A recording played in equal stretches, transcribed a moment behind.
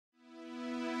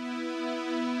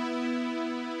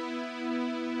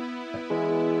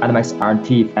i.MX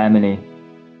RT family.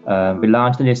 We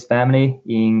launched this family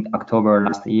in October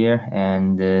last year,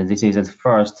 and this is the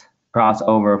first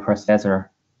crossover processor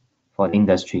for the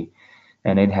industry.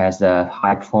 And it has a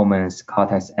high performance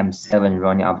Cortex M7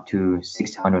 running up to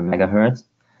 600 megahertz.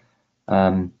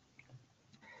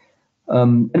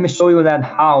 Let me show you that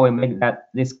how we make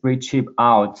this great chip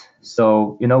out.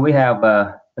 So we have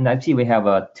NXP. We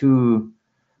have two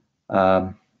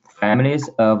families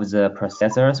of the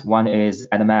processors. One is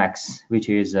i.MX, which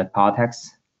is a Cortex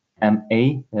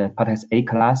MA, Cortex A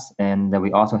class, and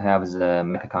we also have the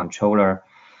microcontroller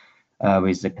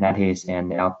with the Kinetis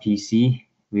and LPC,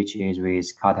 which is with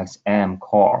Cortex M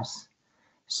cores.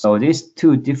 So these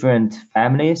two different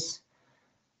families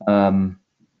are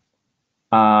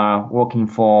working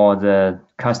for the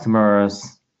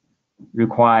customers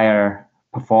require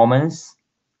performance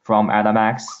from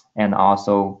i.MX and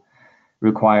also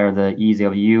require the ease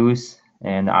of use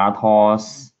and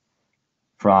RTOS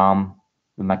from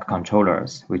the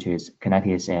microcontrollers, which is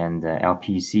Kinetis and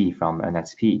LPC from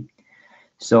NXP.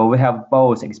 So we have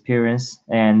both experience,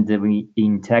 and we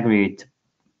integrate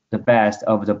the best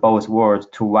of the both worlds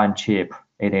to one chip.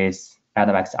 It is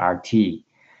i.MX RT.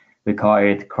 We call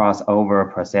it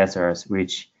crossover processors,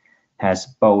 which has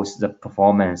both the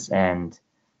performance and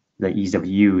the ease of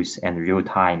use and real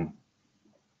time.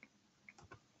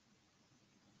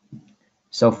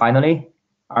 So finally,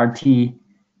 RT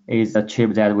is a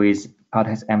chip that with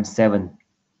Cortex M7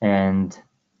 and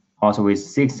also with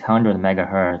 600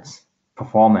 megahertz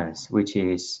performance, which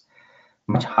is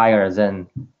much higher than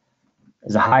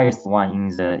the highest one in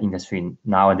the industry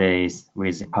nowadays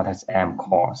with Cortex M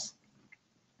cores.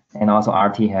 And also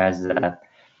RT has the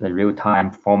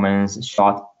real-time performance,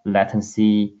 short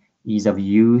latency, ease of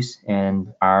use,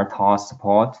 and RTOS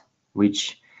support,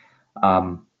 which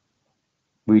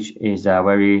is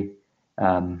very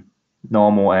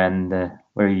normal and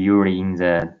very usually in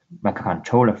the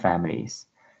microcontroller families.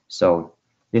 So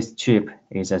this chip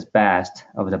is the best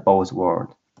of the both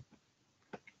worlds.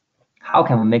 How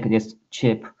can we make this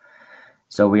chip?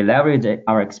 So we leverage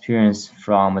our experience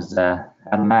from the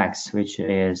i.MX, which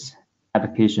is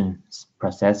application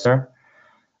processor.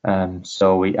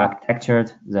 So we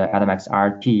architectured the i.MX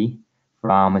RT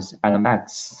from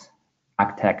i.MX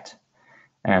architect,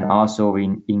 and also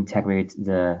we integrate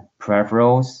the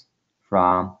peripherals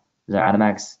from the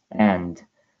i.MX and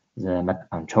the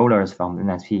microcontrollers from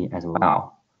NXP as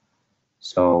well.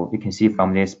 So you can see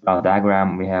from this block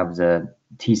diagram, we have the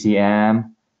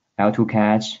TCM, L2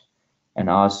 cache, and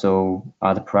also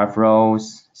other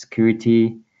peripherals,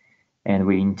 security, and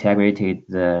we integrated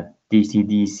the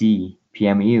DC-DC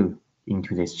PMU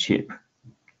into this chip.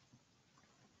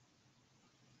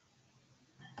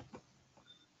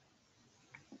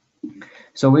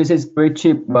 So with this great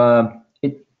chip,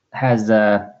 it has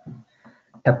the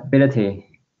capability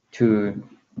to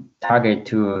target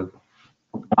to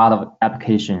a lot of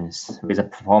applications with the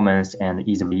performance and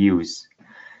ease of use.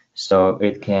 So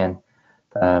it can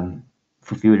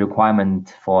fulfill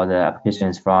requirement for the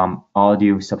applications from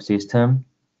audio subsystem,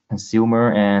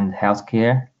 consumer and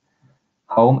healthcare,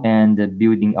 home and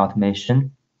building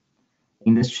automation,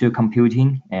 industrial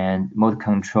computing, and remote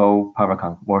control power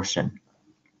conversion.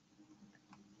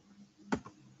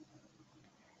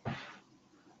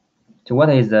 So what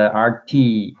is the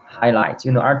RT highlights?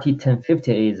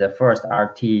 RT1050 is the first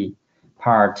RT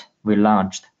part we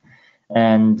launched,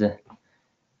 and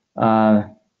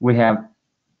we have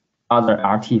other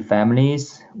RT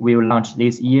families we will launch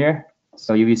this year.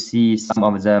 So you will see some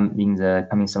of them in the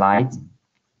coming slides.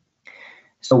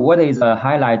 So what is a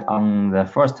highlight on the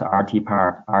first RT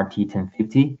part,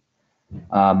 RT1050?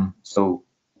 So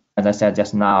as I said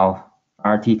just now,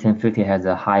 RT1050 has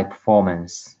a high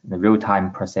performance, the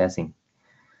real-time processing,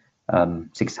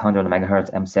 600 megahertz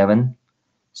M7.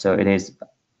 So it is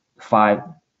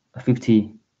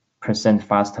 50%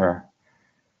 faster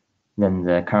than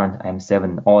the current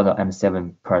M7, all the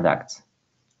M7 products.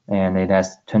 And it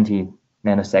has 20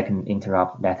 nanosecond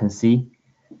interrupt latency,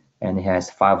 and it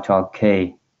has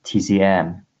 512K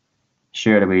TCM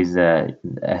shared with the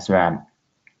SRAM.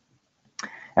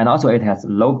 And also it has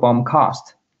low BOM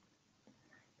cost.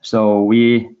 So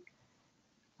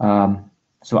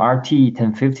so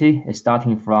RT1050 is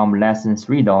starting from less than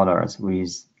 $3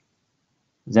 with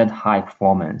that high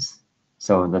performance.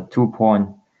 So the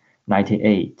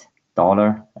 $2.98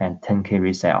 and 10K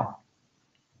resale.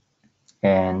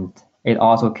 And it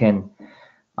also can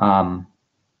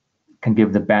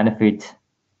give the benefit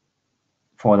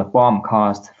for the BOM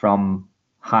cost from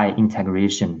high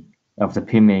integration of the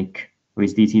PMIC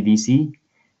with DC-DC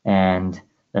and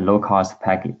the low-cost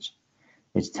package.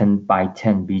 It's 10 by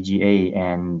 10 BGA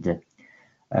and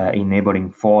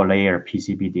enabling 4-layer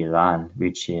PCB design,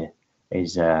 which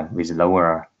is with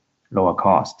lower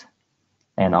cost.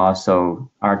 And also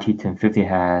RT1050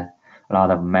 has a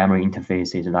lot of memory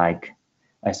interfaces like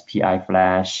SPI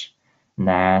flash,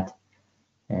 NAT,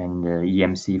 and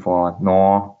eMMC for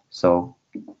NOR. So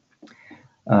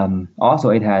also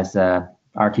it has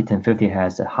RT1050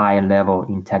 has a high level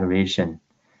integration.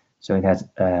 So it has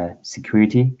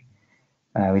security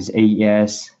with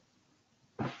AES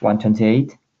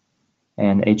 128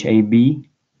 and HAB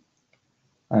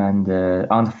and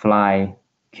on-the-fly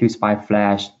Q-SPI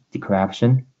flash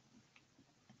decryption,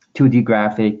 2D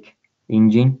graphic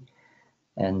engine,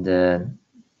 and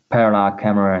parallel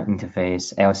camera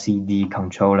interface, LCD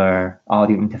controller,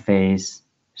 audio interface.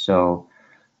 So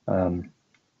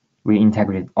we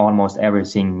integrate almost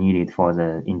everything needed for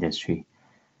the industry.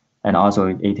 And also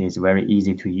it is very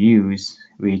easy to use,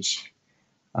 which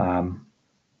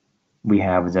we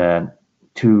have the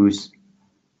tools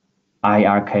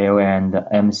IRKO and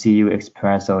MCU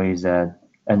Espresso is a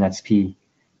NXP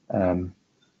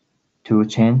tool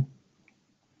chain.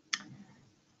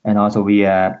 And also we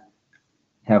have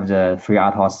the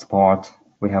FreeRTOS support.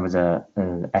 We have the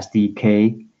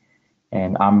SDK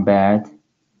and ARM-bed.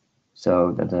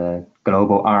 So the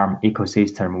global ARM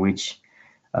ecosystem, which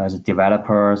the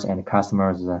developers and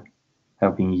customers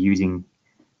have been using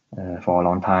for a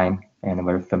long time and are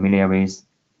very familiar with.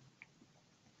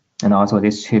 And also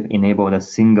this chip enabled a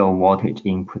single voltage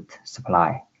input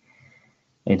supply.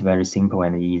 It's very simple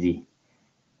and easy.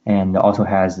 And also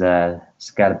has the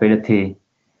scalability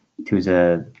to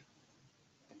the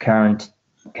current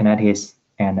Kinetis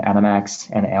and i.MX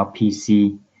and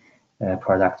LPC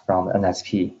product from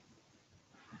NXP.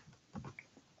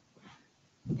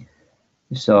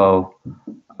 So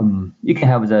you can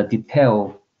have the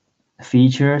detailed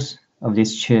features of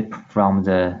this chip from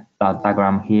the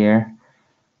diagram here.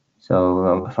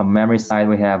 So from memory side,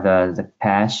 we have the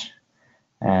cache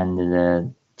and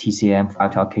the TCM,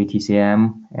 512K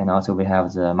TCM, and also we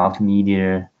have the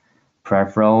multimedia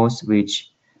peripherals,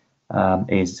 which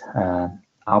is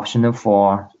optional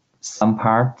for some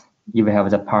part. You will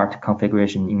have the part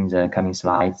configuration in the coming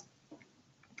slides.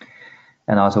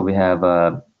 And also we have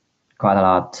quite a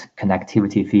lot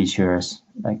connectivity features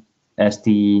like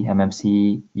SD,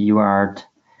 MMC, UART,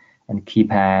 and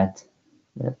keypad,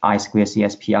 I2C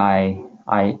SPI,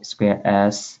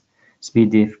 I2S,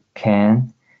 SpeedDiff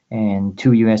CAN, and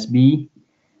 2 USB,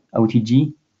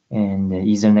 OTG, and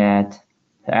Ethernet.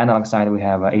 The analog side, we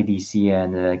have ADC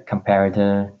and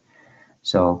comparator.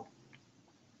 So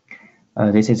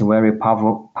this is a very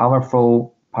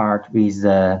powerful part with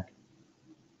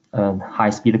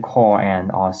high-speed core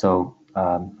and also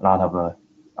a lot of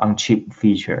on-chip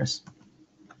features.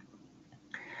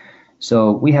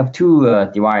 So we have two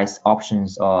device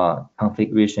options or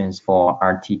configurations for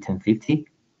RT1050.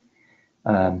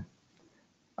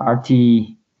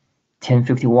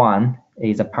 RT1051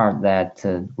 is a part that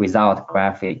without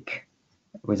graphic,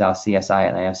 without CSI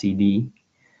and LCD,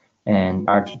 and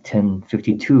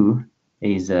RT1052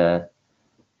 is the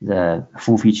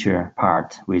full feature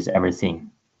part with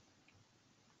everything.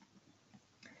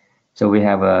 So we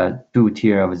have a two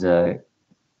tier of the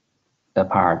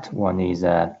part. One is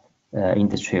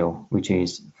industrial, which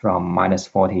is from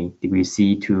 -40 degrees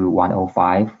C to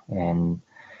 105, and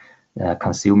the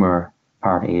consumer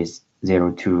part is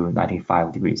 0 to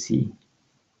 95 degrees C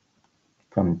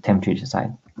from temperature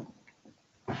side.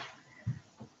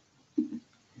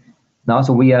 Now,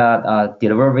 so we are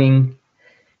delivering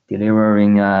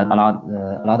a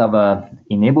lot of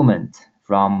enablement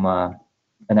from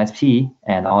NXP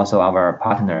and also our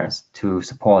partners to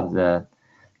support the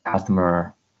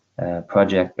customer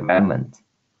project development.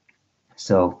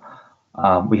 So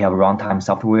we have runtime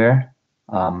software,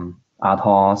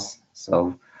 RTOS,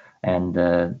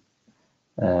 and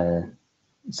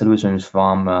solutions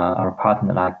from our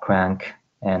partner like Crank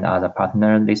and other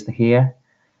partner listed here.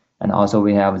 And also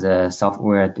we have the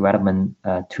software development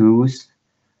tools,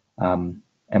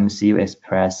 MCU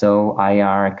Espresso,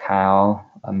 IR, Cal,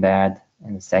 Embed,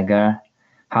 and Sega.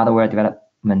 Hardware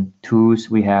development tools,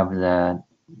 we have the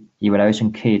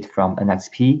evaluation kit from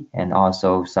NXP and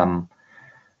also some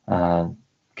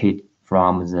kit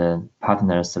from the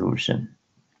partner solution.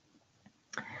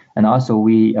 And also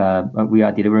we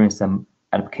are delivering some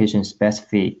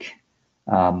application-specific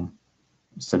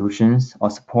solutions or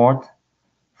support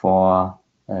for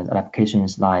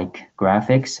applications like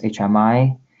graphics,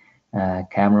 HMI,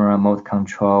 camera mode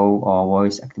control or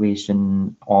voice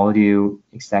activation, audio,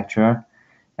 etc.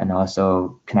 And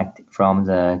also from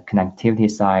the connectivity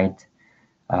side,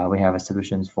 We have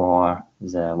solutions for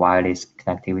the wireless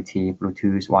connectivity,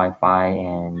 Bluetooth, Wi-Fi,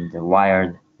 and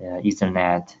wired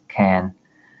Ethernet, CAN.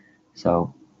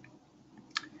 So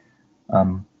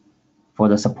for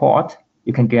the support,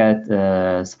 you can get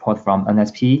support from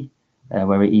NXP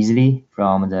very easily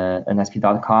from the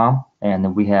NXP.com,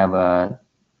 and we have a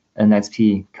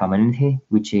NXP community,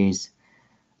 which is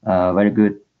a very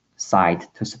good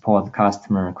site to support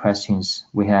customer questions.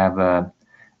 We have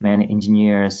many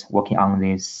engineers working on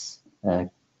this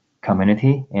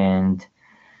community and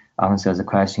answer the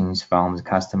questions from the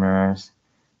customers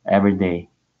every day.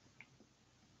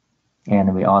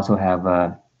 And we also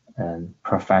have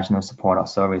professional support or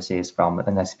services from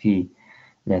NXP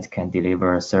that can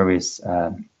deliver service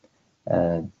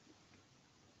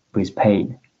with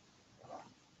paid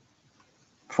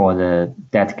for the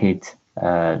dedicated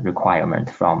requirement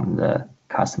from the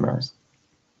customers.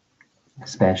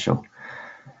 Special.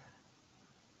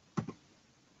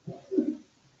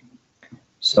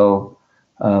 So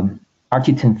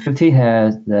RT1050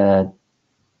 has the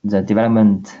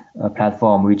development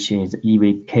platform, which is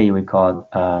EVK, we call.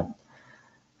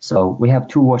 So we have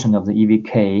two versions of the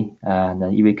EVK, the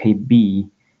EVK-B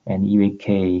and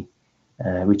EVK,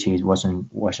 which is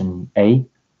version A.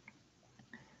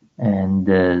 And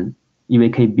the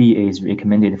EVK-B is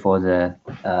recommended for the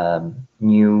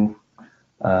new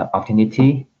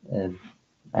opportunity,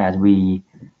 as we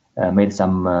made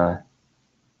some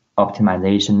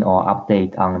optimization or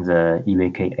update on the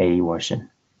EVK-A version.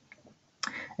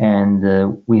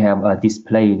 And we have a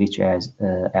display which has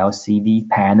LCD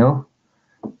panel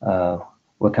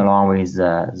working along with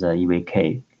the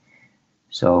EVK.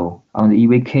 So on the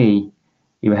EVK,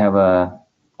 you have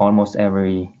almost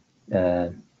every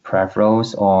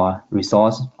peripherals or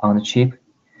resource on the chip.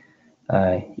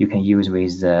 You can use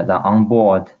with the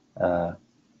onboard the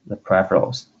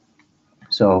peripherals.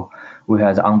 So we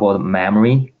have the onboard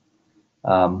memory,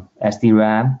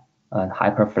 SD-RAM,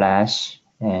 hyperflash,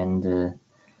 and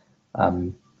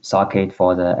socket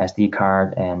for the SD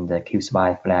card and the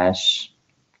QSPI flash.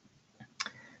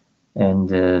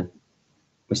 And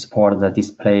we support the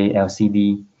display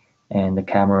LCD and the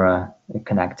camera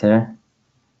connector.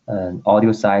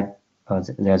 Audio side,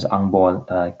 there's onboard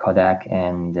codec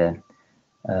and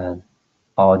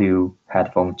audio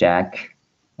headphone jack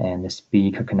and the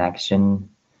speaker connection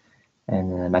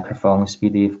and the microphone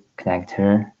speedy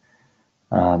connector.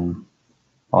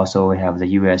 Also, we have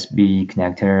the USB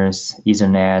connectors,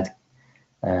 Ethernet.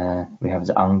 We have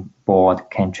the onboard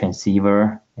CAN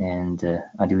transceiver and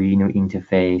Arduino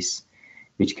interface,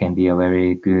 which can be a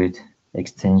very good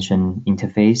extension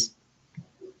interface.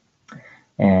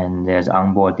 And there's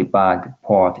onboard debug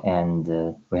port,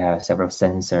 and we have several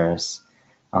sensors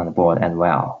on the board as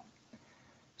well.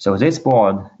 So this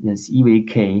board, this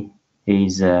EVK,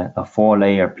 is a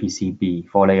 4-layer PCB,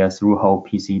 4-layer through-hole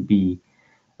PCB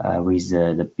with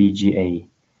the BGA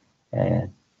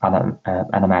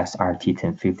i.MX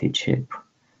RT1050 chip.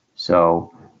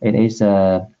 So it is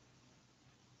a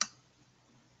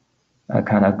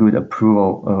kind of good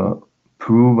proven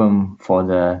for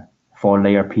the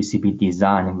 4-layer PCB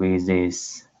design with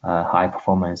this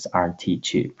high-performance RT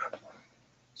chip.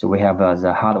 So we have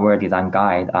the hardware design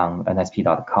guide on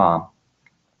NXP.com,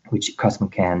 which customer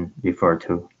can refer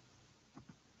to.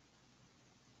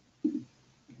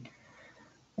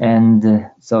 And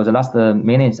so the last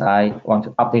minutes, I want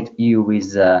to update you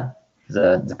with the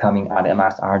coming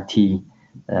i.MX RT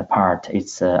part.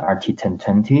 It's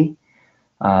RT1020,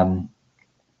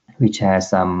 which has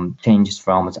some changes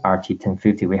from the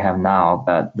RT1050 we have now.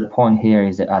 But the point here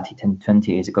is that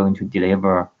RT1020 is going to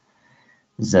deliver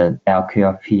the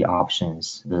LQFP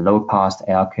options, the low-cost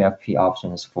LQFP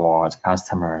options for the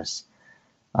customers.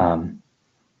 And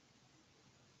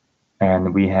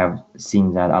we have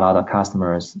seen that a lot of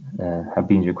customers have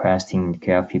been requesting the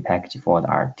QFP package for the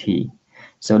RT.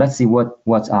 So let's see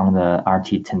what's on the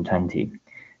RT1020.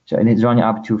 So it is running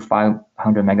up to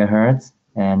 500 megahertz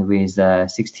and with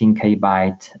 16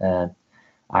 KB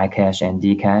I-cache and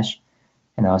D-cache,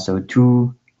 and also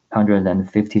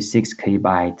 256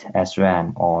 KB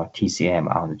SRAM or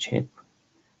TCM on the chip.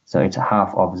 So it's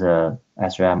half of the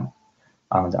SRAM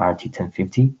on the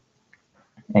RT1050,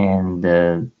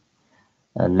 and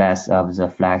less of the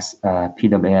flex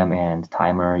PWM and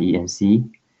timer ENC,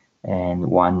 and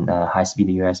one high-speed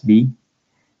USB,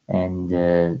 and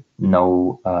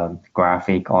no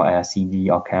graphic or LCD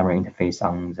or camera interface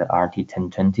on the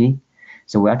RT1020.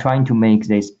 So we are trying to make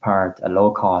this part a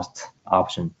low-cost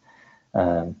option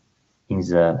in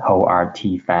the whole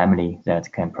RT family that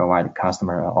can provide the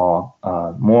customer or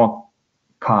more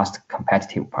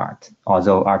cost-competitive part.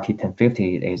 Although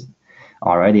RT1050 is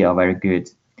already a very good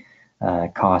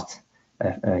cost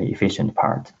efficient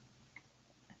part.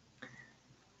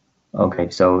 Okay,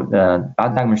 so the bar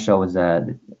diagram shows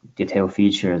the detailed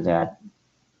features that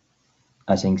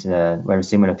I think is very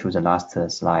similar to the last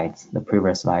slides, the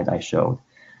previous slide I showed,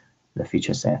 the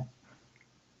feature set.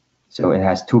 So it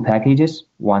has two packages,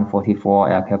 144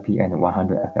 LKP and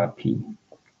 100 LKP.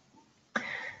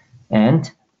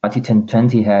 And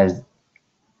RT1020 has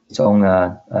its own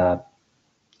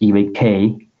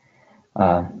EVK,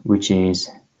 which is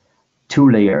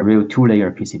real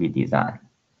two-layer PCB design.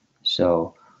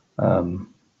 So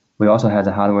we also have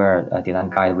the hardware design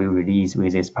guide we release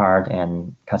with this part,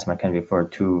 and customer can refer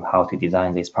to how to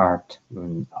design this part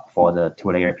for the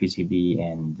two-layer PCB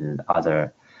and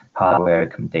other hardware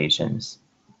recommendations.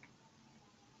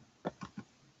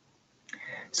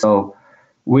 So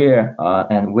where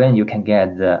and when you can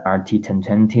get the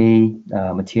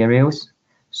RT1020 materials.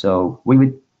 So we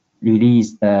will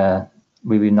release,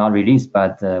 we will not release,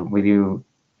 but we will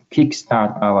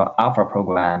kickstart our alpha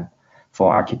program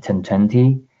for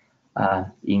RT1020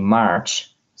 in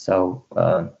March. So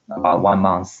about 1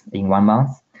 month, in 1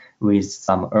 month, with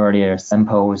some earlier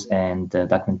samples and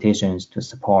documentations to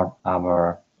support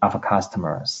our alpha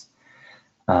customers.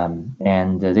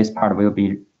 And this part will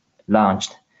be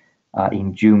launched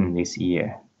in June this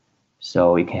year.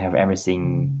 So you can have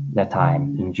everything that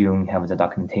time. In June, have the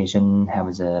documentation, have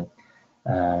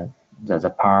the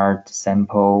part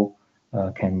sample,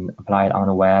 can apply it on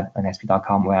the web,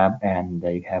 NXP.com web, and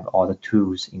you have all the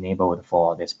tools enabled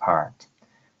for this part.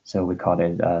 So we call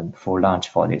it full launch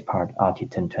for this part,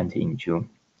 RT1020 in June.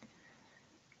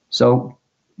 So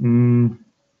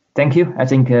thank you. I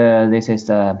think this is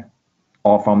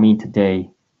all from me today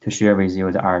to share with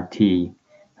you the RT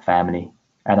family,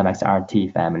 i.MX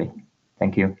RT family.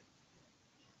 Thank you.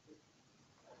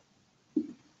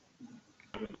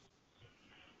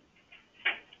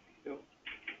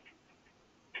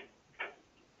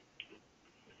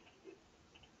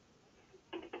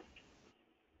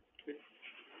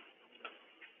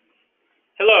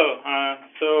 Hello.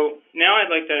 So now I'd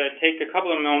like to take a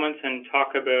couple of moments and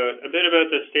talk a bit about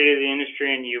the state of the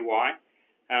industry and UI.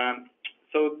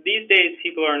 So these days,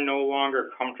 people are no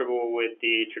longer comfortable with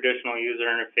the traditional user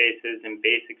interfaces and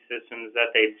basic systems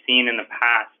that they've seen in the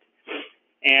past.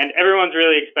 And everyone's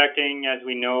really expecting, as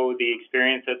we know, the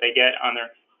experience that they get on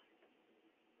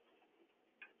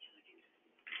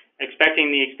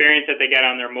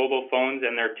their mobile phones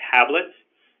and their tablets.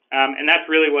 And that's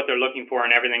really what they're looking for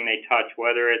in everything they touch,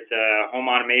 whether it's a home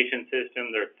automation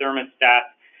system, their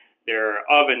thermostats, their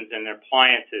ovens, and their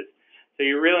appliances. So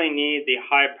you really need the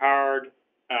high-powered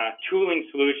tooling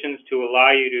solutions to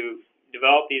allow you to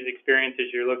develop these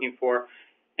experiences you're looking for.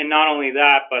 And not only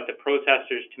that, but the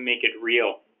processors to make it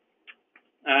real.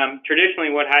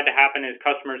 Traditionally, what had to happen is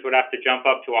customers would have to jump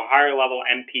up to a higher-level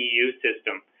MPU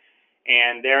system.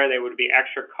 And there would be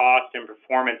extra cost and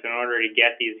performance in order to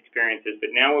get these experiences.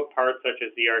 But now with parts such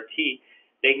as the RT,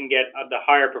 they can get the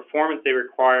higher performance they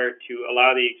require to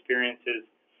allow the experiences,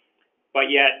 but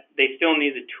yet they still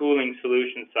need the tooling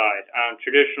solution side.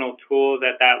 Traditional tools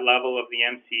at that level of the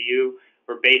MCU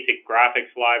were basic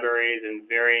graphics libraries and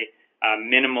very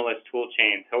minimalist tool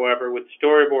chains. However, with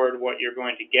Storyboard, what you're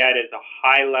going to get is a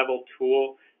high-level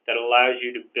tool that allows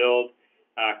you to build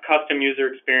custom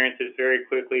user experiences very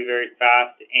quickly, very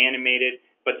fast, animated,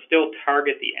 but still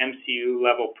target the MCU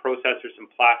level processors and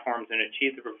platforms and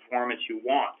achieve the performance you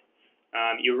want.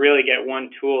 You really get one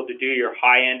tool to do your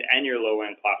high-end and your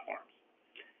low-end platforms.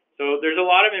 So there's a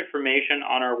lot of information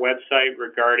on our website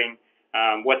regarding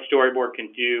what Storyboard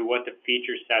can do, what the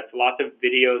feature sets, lots of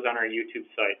videos on our YouTube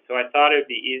site. So I thought it would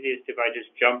be easiest if I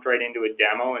just jumped right into a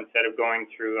demo instead of going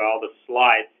through all the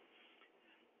slides.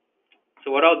 So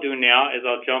what I'll do now is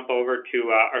I'll jump over to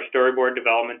our Storyboard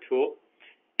development tool.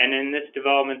 And in this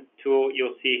development tool,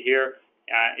 you'll see here,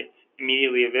 it's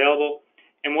immediately available.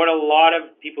 And what a lot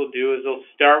of people do is they'll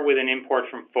start with an import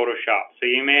from Photoshop. So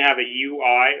you may have a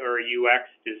UI or a UX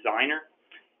designer,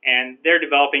 and they're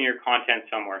developing your content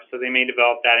somewhere. So they may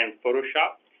develop that in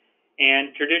Photoshop.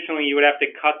 And traditionally, you would have to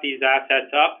cut these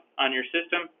assets up on your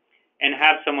system and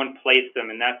have someone place them,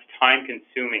 and that's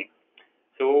time-consuming.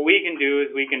 So what we can do is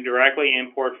we can directly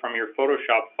import from your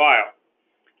Photoshop file.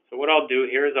 So what I'll do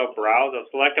here is I'll browse. I'll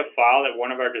select a file that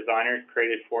one of our designers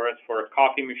created for us for a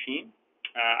coffee machine.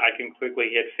 I can quickly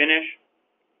hit finish.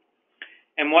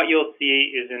 And what you'll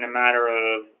see is in a matter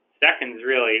of seconds,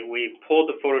 really, we've pulled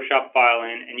the Photoshop file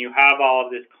in, and you have all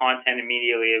of this content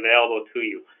immediately available to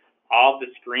you. All of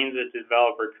the screens that the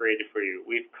developer created for you.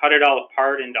 We've cut it all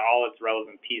apart into all its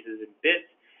relevant pieces and bits.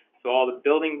 So all the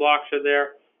building blocks are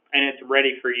there, and it's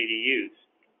ready for you to use.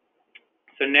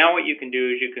 So now what you can do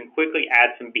is you can quickly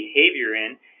add some behavior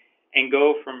in and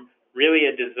go from really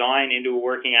a design into a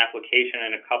working application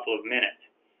in a couple of minutes.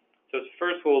 So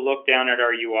first we'll look down at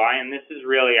our UI, and this is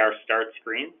really our start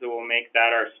screen, so we'll make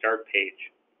that our start page.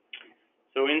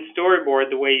 So in Storyboard,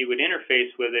 the way you would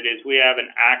interface with it is we have an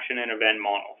action and event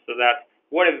model. So that's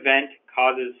what event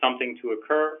causes something to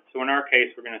occur. So in our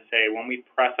case, we're going to say when we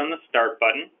press on the start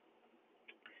button,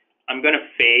 I'm going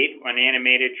to fade an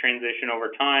animated transition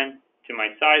over time to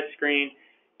my size screen.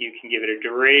 You can give it a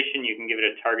duration, you can give it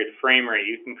a target frame rate,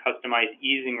 you can customize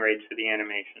easing rates for the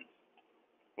animations.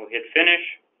 We'll hit finish.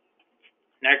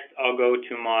 Next, I'll go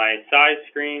to my size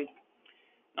screen.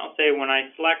 And I'll say when I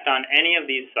select on any of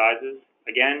these sizes,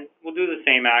 again, we'll do the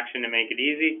same action to make it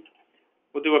easy.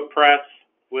 We'll do a press,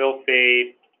 we'll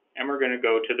fade, and we're going to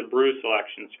go to the brew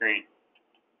selection screen.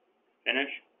 Finish.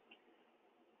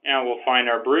 Now we'll find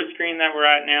our brew screen that we're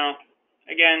at now.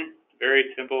 Again, very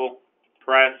simple.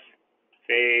 Press,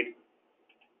 fade.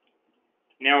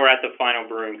 Now we're at the final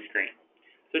brewing screen.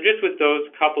 So just with those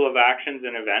couple of actions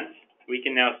and events, we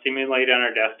can now simulate on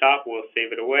our desktop. We'll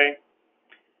save it away.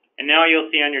 And now you'll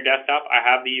see on your desktop, I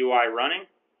have the UI running.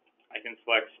 I can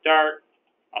select start.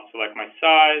 I'll select my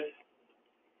size.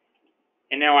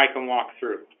 And now I can walk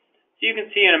through. So you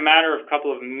can see in a matter of a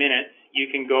couple of minutes, you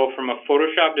can go from a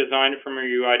Photoshop design from a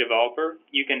UI developer.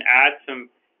 You can add some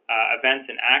events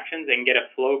and actions and get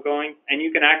a flow going, and you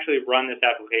can actually run this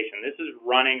application. This is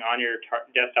running on your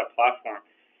desktop platform.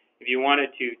 If you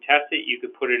wanted to test it, you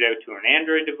could put it out to an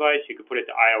Android device, you could put it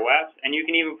to iOS, and you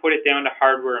can even put it down to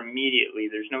hardware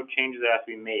immediately. There's no changes that have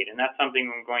to be made, and that's something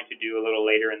I'm going to do a little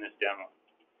later in this demo.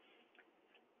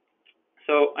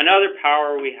 So another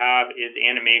power we have is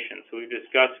animation. So we've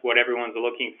discussed what everyone's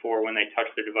looking for when they touch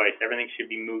their device. Everything should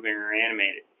be moving or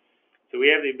animated. So we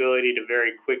have the ability to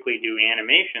very quickly do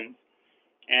animations,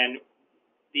 and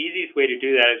the easiest way to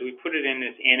do that is we put it in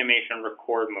this animation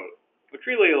record mode, which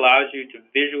really allows you to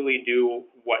visually do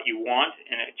what you want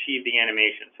and achieve the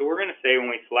animation. So we're going to say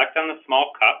when we select on the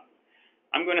small cup,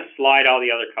 I'm going to slide all the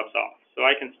other cups off. So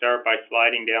I can start by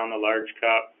sliding down the large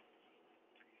cup,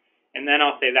 and then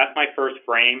I'll say that's my first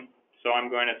frame, so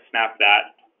I'm going to snap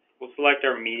that. We'll select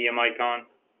our medium icon.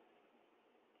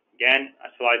 Again, I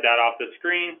slide that off the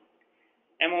screen.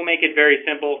 And we'll make it very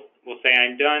simple. We'll say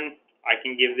I'm done. I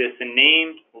can give this a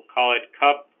name. We'll call it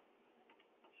cup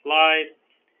slide.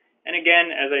 And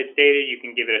again, as I stated, you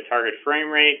can give it a target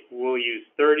frame rate. We'll use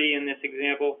 30 in this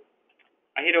example.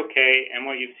 I hit OK, and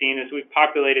what you've seen is we've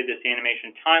populated this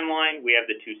animation timeline. We have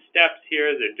the two steps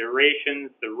here, the durations,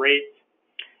 the rates.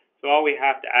 So all we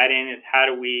have to add in is how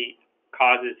do we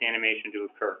cause this animation to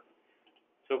occur.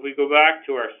 So if we go back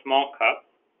to our small cup,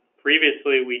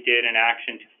 previously we did an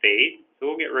action to fade. So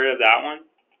we'll get rid of that one,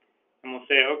 and we'll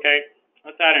say, okay,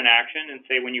 let's add an action and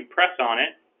say when you press on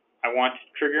it, I want to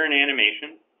trigger an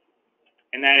animation,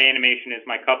 and that animation is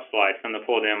my cup slide from the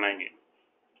pull-down menu.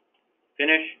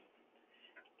 Finish.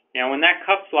 Now when that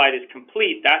cup slide is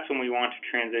complete, that's when we want to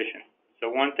transition.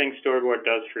 So one thing Storyboard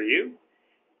does for you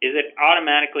is it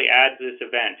automatically adds this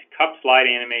event, cup slide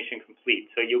animation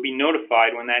complete. So you'll be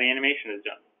notified when that animation is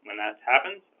done. When that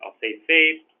happens, I'll say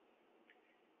fade,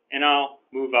 and I'll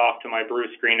move off to my brew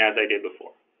screen as I did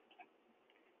before.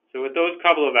 So with those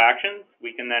couple of actions,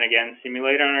 we can then again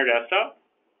simulate on our desktop.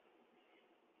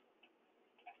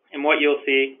 And what you'll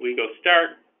see, we go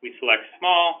start, we select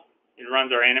small, it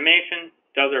runs our animation,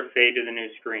 does our fade to the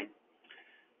new screen.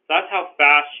 So that's how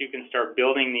fast you can start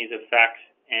building these effects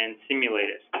and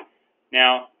simulate it.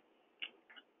 Now,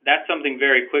 that's something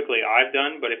very quickly I've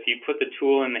done, but if you put the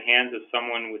tool in the hands of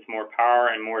someone with more power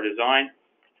and more design,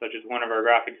 such as one of our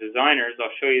graphics designers, I'll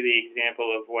show you the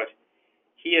example of what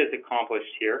he has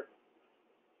accomplished here.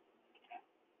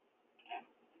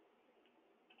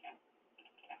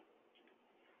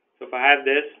 So if I have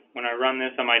this, when I run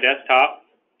this on my desktop,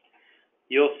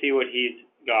 you'll see what he's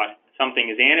got.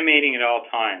 Something is animating at all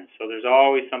times, so there's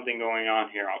always something going on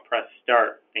here. I'll press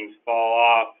start, things fall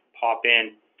off, pop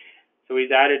in. So he's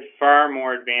added far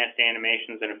more advanced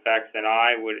animations and effects than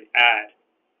I would add.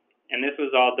 And this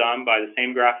was all done by the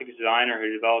same graphics designer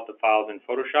who developed the files in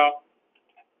Photoshop.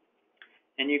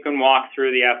 And you can walk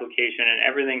through the application and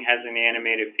everything has an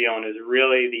animated feel and is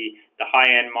really the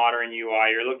high-end modern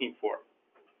UI you're looking for.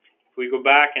 If we go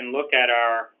back and look at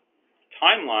our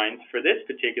timelines for this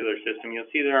particular system, you'll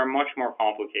see they are much more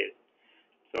complicated.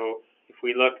 So if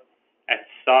we look at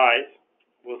size,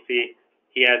 we'll see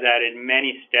he has added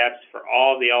many steps for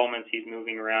all the elements he's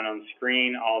moving around on the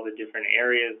screen, all the different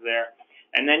areas there.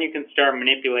 And then you can start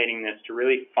manipulating this to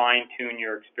really fine-tune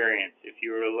your experience. If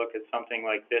you were to look at something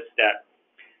like this step,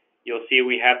 You'll see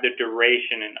we have the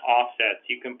duration and offsets.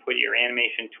 You can put your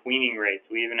animation tweening rates.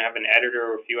 We even have an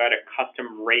editor, if you had a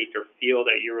custom rate or feel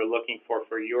that you were looking for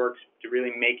to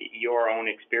really make it your own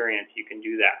experience, you can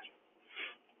do that.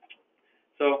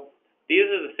 So these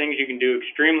are the things you can do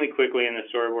extremely quickly in the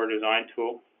Storyboard design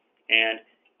tool and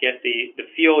get the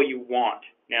feel you want.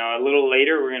 Now, a little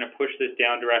later, we're going to push this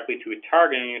down directly to a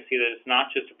target, and you'll see that it's not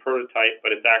just a prototype,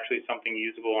 but it's actually something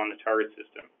usable on the target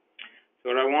system. So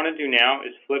what I want to do now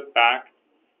is flip back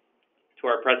to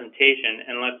our presentation,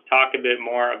 and let's talk a bit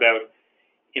more about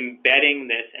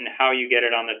embedding this and how you get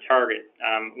it on the target.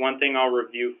 One thing I'll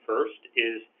review first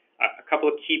is a couple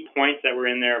of key points that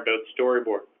were in there about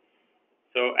Storyboard.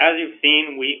 So as you've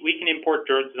seen, we can import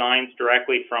designs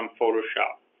directly from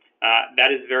Photoshop. That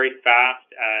is very fast,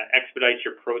 expedites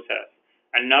your process.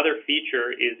 Another feature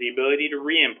is the ability to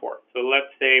re-import. So let's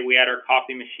say we had our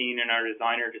coffee machine and our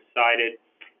designer decided,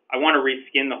 I want to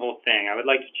reskin the whole thing. I would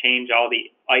like to change all the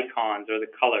icons or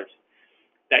the colors.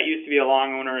 That used to be a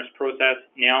long, onerous process.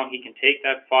 Now he can take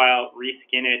that file,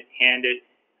 reskin it, hand it,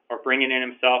 or bring it in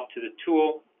himself to the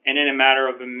tool, and in a matter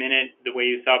of a minute, the way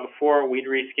you saw before, we'd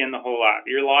reskin the whole app.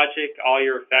 Your logic, all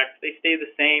your effects, they stay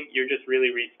the same. You're just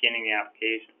really reskinning the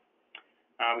application.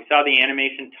 We saw the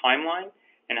animation timeline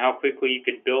and how quickly you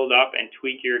could build up and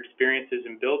tweak your experiences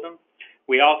and build them.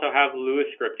 We also have Lua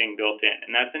scripting built in,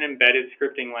 and that's an embedded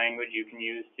scripting language you can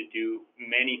use to do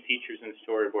many features in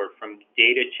Storyboard, from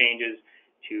data changes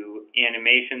to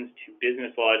animations to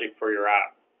business logic for your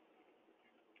app.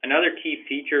 Another key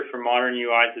feature for modern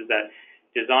UIs is that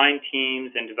design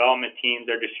teams and development teams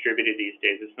are distributed these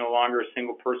days. It's no longer a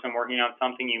single person working on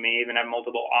something. You may even have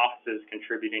multiple offices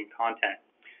contributing content.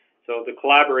 So the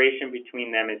collaboration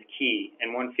between them is key.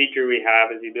 And one feature we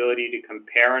have is the ability to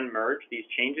compare and merge these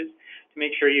changes to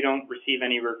make sure you don't receive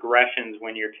any regressions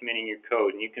when you're committing your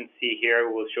code. And you can see here,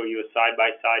 we'll show you a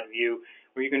side-by-side view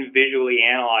where you can visually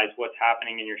analyze what's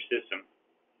happening in your system.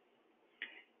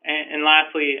 And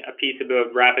lastly, a piece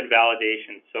about rapid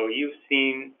validation. So you've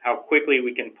seen how quickly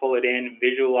we can pull it in,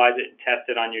 visualize it, and test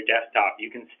it on your desktop. You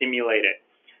can simulate it.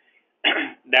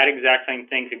 That exact same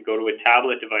thing could go to a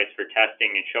tablet device for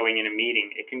testing and showing in a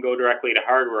meeting. It can go directly to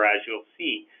hardware, as you'll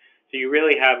see. So you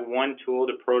really have one tool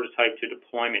to prototype to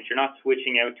deployment. You're not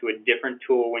switching out to a different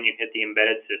tool when you hit the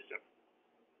embedded system.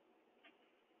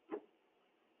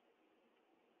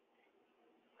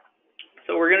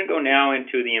 So we're going to go now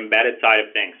into the embedded side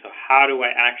of things. So how do I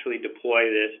actually deploy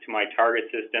this to my target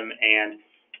system and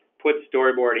put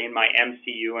Storyboard in my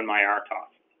MCU and my RTOS?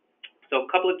 So a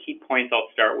couple of key points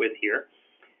I'll start with here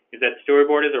is that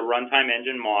Storyboard is a runtime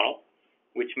engine model,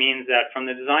 which means that from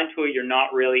the design tool, you're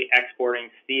not really exporting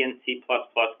C and C++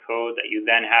 code that you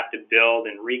then have to build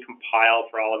and recompile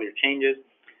for all of your changes.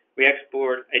 We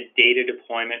export a data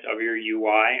deployment of your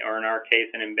UI, or in our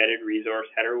case, an embedded resource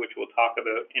header, which we'll talk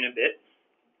about in a bit.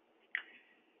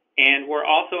 And we're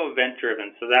also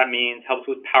event-driven, so that means helps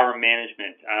with power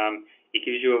management. It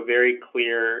gives you a very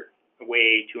clear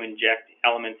way to inject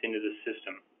elements into the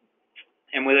system.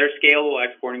 And with our scalable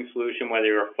exporting solution, whether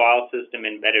you're a file system,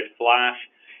 embedded flash,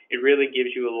 it really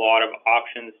gives you a lot of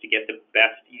options to get the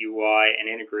best UI and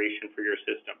integration for your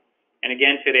system. And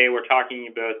again, today we're talking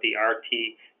about the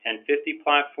RT1050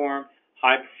 platform,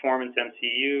 high performance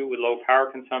MCU with low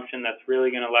power consumption. That's really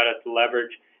going to let us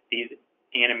leverage these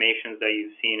animations that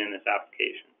you've seen in this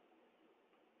application.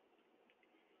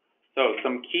 So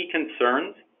some key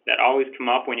concerns that always come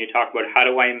up when you talk about how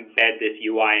do I embed this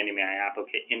UI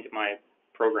into my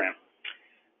program.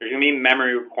 There's going to be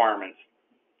memory requirements.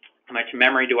 How much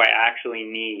memory do I actually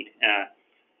need?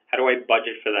 How do I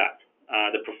budget for that?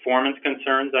 The performance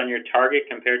concerns on your target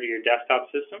compared to your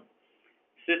desktop system.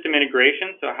 System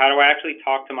integration, so how do I actually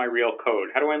talk to my real code?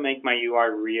 How do I make my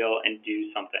UI real and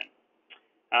do something?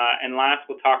 And last,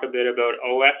 we'll talk a bit about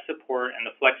OS support and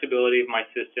the flexibility of my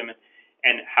system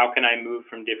and how can I move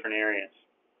from different areas.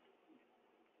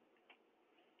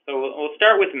 So we'll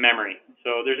start with memory.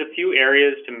 So there's a few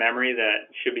areas to memory that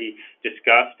should be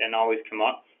discussed and always come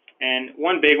up. And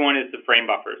one big one is the frame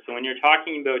buffer. So when you're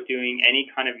talking about doing any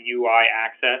kind of UI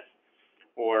access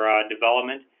or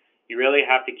development, you really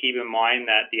have to keep in mind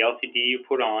that the LCD you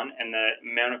put on and the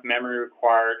amount of memory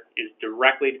required is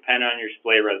directly dependent on your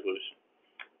display resolution.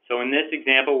 So in this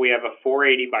example, we have a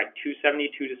 480 by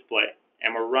 272 display,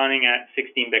 and we're running at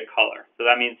 16-bit color. So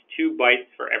that means 2 bytes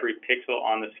for every pixel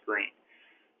on the screen.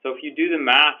 So if you do the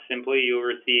math simply, you'll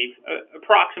receive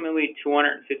approximately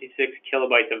 256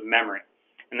 kilobytes of memory,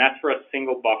 and that's for a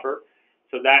single buffer.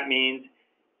 So that means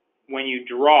when you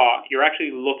draw, you're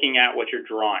actually looking at what you're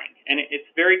drawing. And it's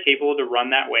very capable to run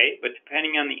that way, but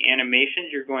depending on the animations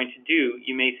you're going to do,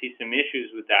 you may see some issues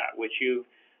with that, which you've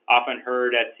often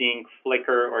heard at seeing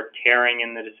flicker or tearing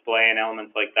in the display and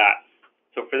elements like that.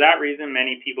 So for that reason,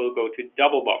 many people go to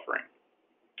double buffering.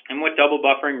 And what double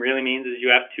buffering really means is you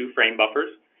have 2 frame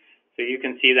buffers. So you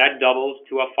can see that doubles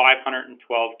to a 512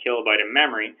 kilobyte of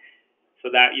memory, so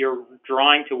that you're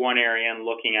drawing to one area and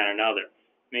looking at another.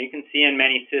 Now you can see in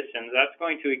many systems that's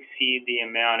going to exceed the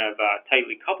amount of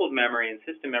tightly coupled memory and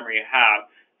system memory you have.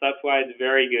 So that's why it's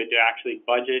very good to actually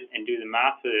budget and do the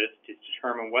math for this to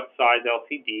determine what size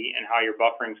LCD and how your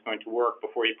buffering is going to work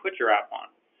before you put your app on.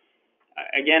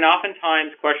 Again,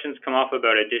 oftentimes questions come up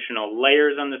about additional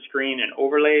layers on the screen and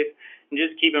overlays, and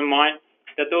just keep in mind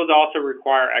that those also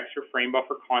require extra frame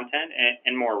buffer content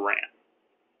and more RAM.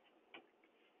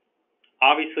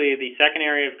 Obviously, the second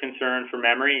area of concern for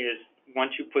memory is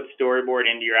once you put Storyboard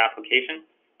into your application,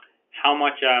 how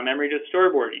much memory does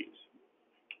Storyboard use?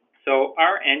 So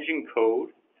our engine code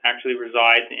actually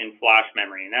resides in flash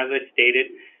memory, and as I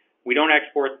stated, we don't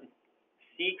export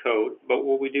C code, but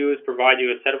what we do is provide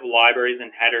you a set of libraries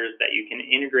and headers that you can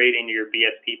integrate into your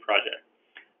BSP project.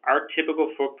 Our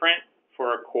typical footprint for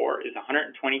our core is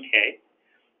 120K,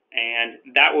 and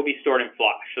that will be stored in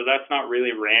flash. So that's not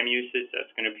really RAM usage.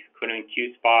 That's going to be put in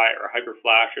QSPI or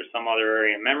HyperFlash or some other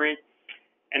area of memory.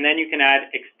 And then you can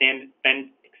add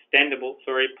extendable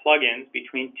plugins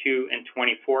between 2 and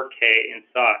 24K in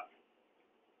size.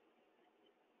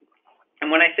 And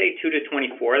when I say 2 to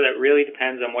 24, that really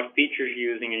depends on what features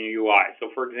you're using in your UI. So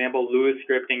for example, Lewis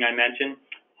scripting I mentioned,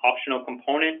 optional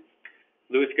component.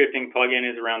 Lewis scripting plugin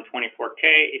is around 24K.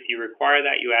 If you require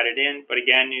that, you add it in. But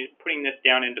again, you're putting this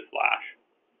down into Flash.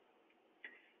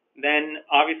 Then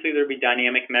obviously there'll be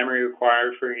dynamic memory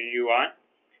required for your UI.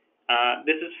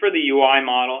 This is for the UI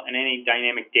model and any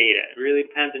dynamic data. It really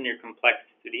depends on your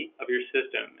complexity of your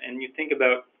system. And you think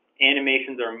about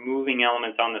animations are moving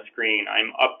elements on the screen.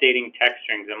 I'm updating text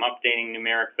strings. I'm updating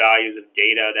numeric values of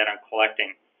data that I'm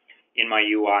collecting in my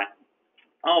UI.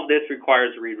 All of this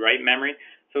requires read-write memory.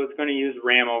 So it's going to use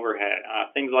RAM overhead.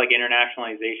 Things like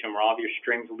internationalization, where all of your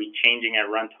strings will be changing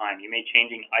at runtime. You may be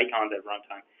changing icons at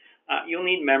runtime. You'll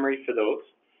need memory for those.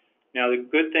 Now, the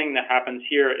good thing that happens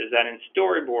here is that in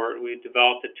Storyboard, we've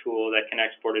developed a tool that can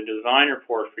export a design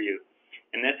report for you.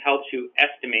 And this helps you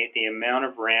estimate the amount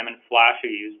of RAM and flash you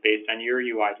use based on your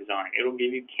UI design. It'll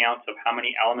give you counts of how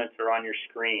many elements are on your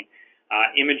screen,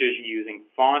 images you're using,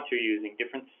 fonts you're using,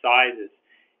 different sizes,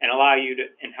 and allow you to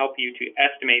and help you to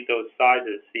estimate those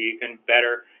sizes so you can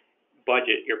better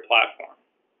budget your platform.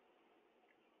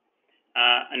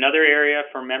 Another area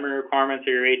for memory requirements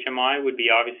of your HMI would be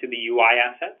obviously the UI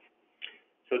assets.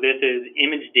 So this is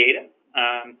image data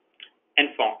and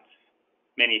fonts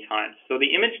many times. So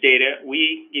the image data,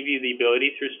 we give you the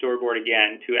ability through Storyboard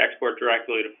again to export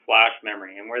directly to flash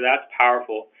memory. And where that's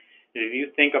powerful is if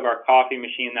you think of our coffee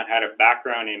machine that had a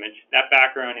background image, that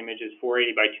background image is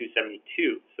 480 by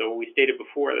 272. So we stated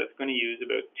before that's going to use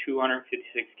about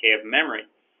 256K of memory,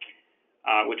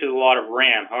 which is a lot of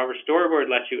RAM. However,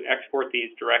 Storyboard lets you export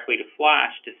these directly to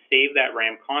flash to save that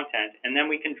RAM content, and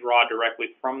then we can draw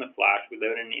directly from the flash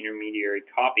without an intermediary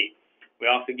copy. We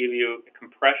also give you a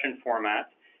compression format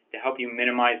to help you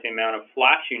minimize the amount of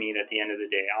flash you need at the end of the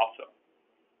day also.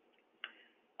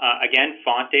 Again,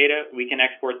 font data, we can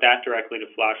export that directly to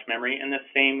flash memory, and the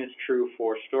same is true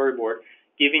for Storyboard,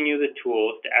 giving you the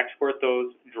tools to export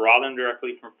those, draw them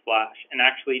directly from flash, and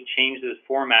actually change this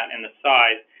format and the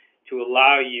size to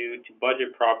allow you to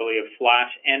budget properly of flash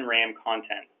and RAM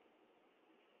content.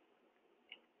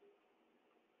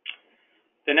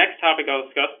 The next topic I'll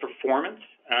discuss, performance.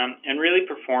 And really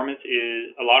performance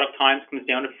is a lot of times comes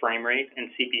down to frame rate and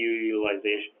CPU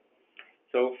utilization.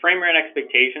 So frame rate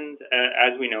expectations,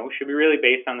 as we know, should be really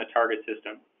based on the target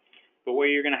system. But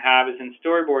what you're going to have is in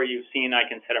Storyboard, you've seen I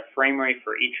can set a frame rate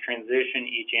for each transition,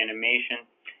 each animation,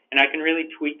 and I can really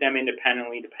tweak them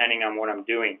independently depending on what I'm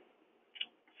doing.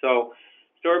 So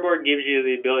Storyboard gives you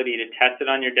the ability to test it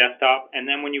on your desktop, and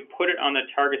then when you put it on the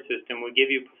target system, we give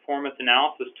you performance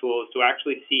analysis tools to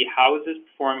actually see how is this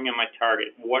performing on my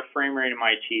target, what frame rate am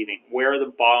I achieving, where are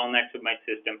the bottlenecks of my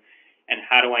system, and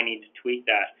how do I need to tweak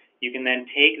that. You can then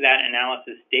take that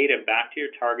analysis data back to your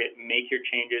target, make your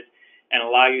changes, and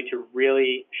allow you to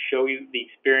really show you the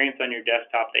experience on your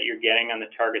desktop that you're getting on the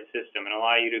target system, and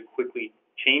allow you to quickly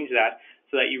change that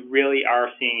so that you really are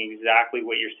seeing exactly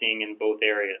what you're seeing in both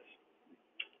areas.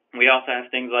 We also have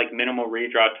things like minimal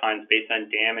redraw times based on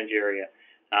damage area,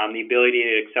 the ability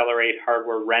to accelerate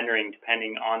hardware rendering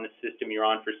depending on the system you're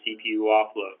on for CPU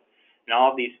offload. And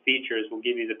all of these features will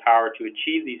give you the power to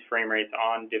achieve these frame rates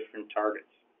on different targets.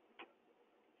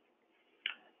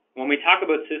 When we talk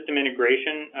about system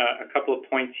integration, a couple of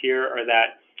points here are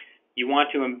that You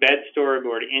want to embed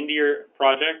Storyboard into your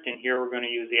project, and here we're going to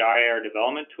use the IAR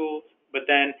development tools. But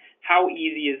then, how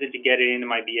easy is it to get it into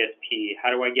my BSP?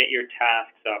 How do I get your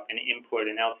tasks up and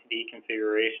input and LCD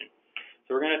configuration?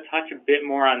 So we're going to touch a bit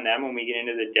more on them when we get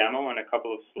into the demo in a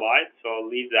couple of slides, so I'll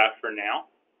leave that for now.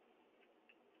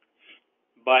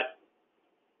 But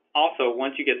also,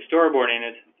 once you get Storyboard in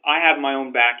it, I have my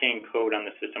own back-end code on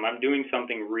the system. I'm doing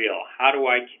something real. How do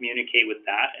I communicate with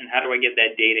that, and how do I get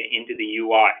that data into the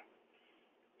UI?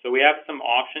 So we have some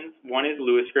options. One is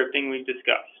Lua scripting we've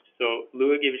discussed. So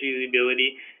Lua gives you the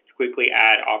ability to quickly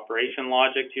add operation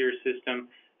logic to your system,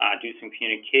 do some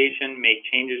communication, make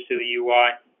changes to the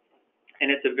UI, and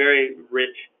it's a very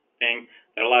rich thing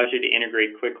that allows you to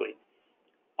integrate quickly.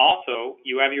 Also,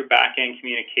 you have your back-end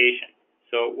communication.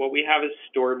 So what we have is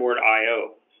Storyboard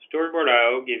I/O. Storyboard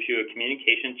I/O gives you a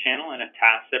communication channel and a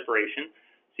task separation,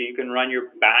 so you can run your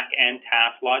back-end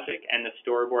task logic and the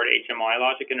Storyboard HMI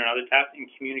logic in another task and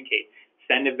communicate,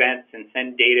 send events, and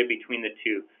send data between the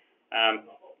two.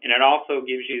 And it also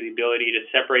gives you the ability to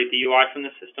separate the UI from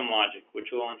the system logic, which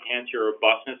will enhance your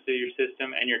robustness of your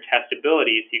system and your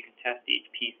testability, so you can test each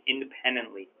piece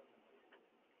independently.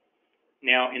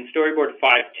 Now, in Storyboard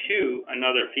 5.2,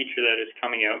 another feature that is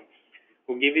coming out,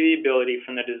 will give you the ability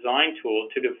from the design tool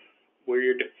to where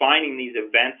you're defining these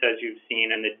events as you've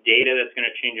seen and the data that's going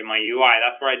to change in my UI.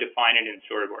 That's where I define it in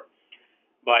Storyboard.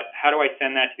 But how do I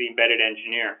send that to the embedded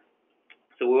engineer?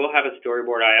 So we'll have a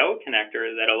Storyboard I/O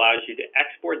connector that allows you to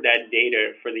export that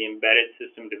data for the embedded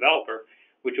system developer,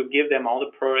 which will give them all the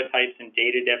prototypes and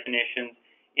data definitions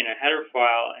in a header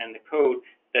file and the code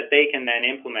that they can then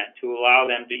implement to allow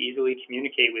them to easily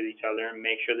communicate with each other and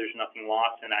make sure there's nothing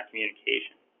lost in that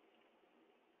communication.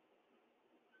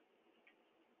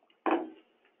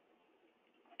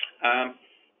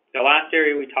 The last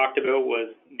area we talked about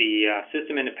was the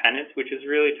system independence, which is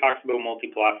really talks about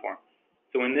multi-platform.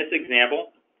 So in this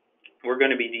example, we're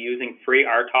going to be using free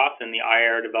RTOS and the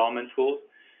IAR development tools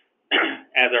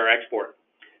as our export.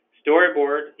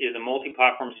 Storyboard is a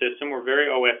multi-platform system. We're very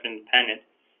OS independent.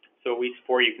 So we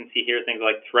support, you can see here, things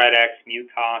like ThreadX,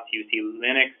 MuCOS, you see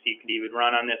Linux, you can even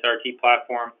run on this RT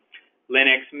platform,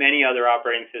 Linux, many other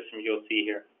operating systems you'll see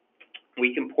here.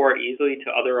 We can port easily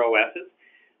to other OSs,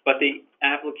 but the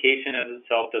application as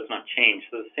itself does not change.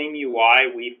 So the same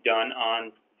UI we've done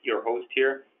on your host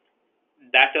here,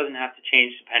 that doesn't have to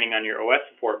change depending on your OS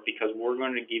support, because we're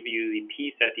going to give you the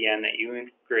piece at the end that you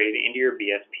integrate into your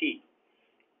BSP.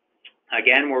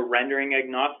 Again, we're rendering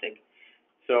agnostic.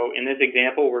 So in this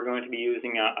example, we're going to be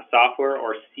using a software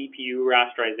or CPU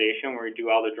rasterization where we do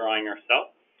all the drawing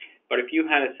ourselves. But if you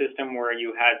had a system where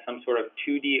you had some sort of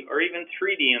 2D or even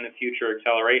 3D in the future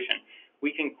acceleration,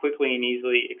 we can quickly and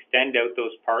easily extend out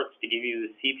those parts to give you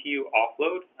the CPU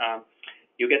offload.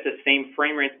 You'll get the same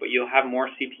frame rates, but you'll have more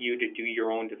CPU to do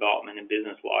your own development and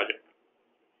business logic.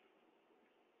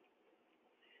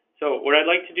 So what I'd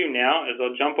like to do now is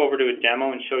I'll jump over to a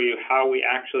demo and show you how we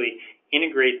actually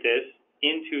integrate this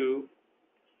into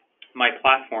my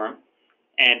platform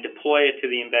and deploy it to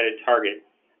the embedded target.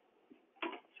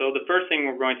 So the first thing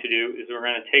we're going to do is we're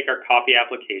going to take our copy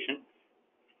application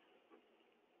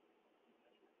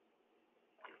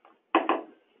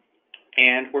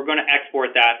and we're going to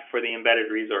export that for the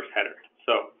embedded resource header.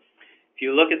 So if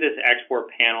you look at this export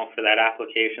panel for that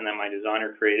application that my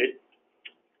designer created,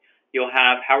 you'll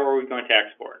have, how are we going to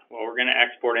export? Well, we're going to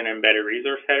export an embedded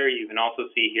resource header. You can also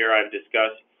see here I've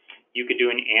discussed you could do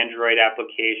an Android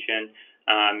application,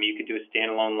 you could do a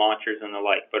standalone launchers and the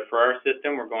like. But for our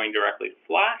system, we're going directly to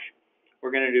Flash.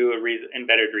 We're going to do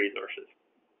embedded resources.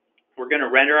 We're going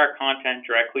to render our content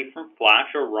directly from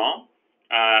Flash or ROM.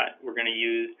 We're going to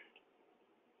use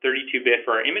 32-bit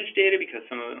for our image data because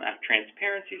some of them have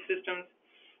transparency systems.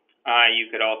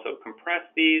 You could also compress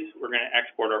these. We're going to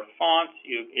export our fonts.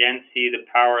 You again see the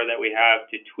power that we have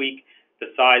to tweak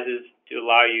the sizes to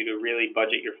allow you to really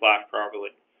budget your Flash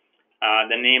properly.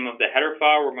 The name of the header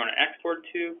file we're going to export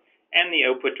to, and the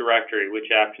output directory, which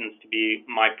happens to be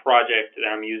my project that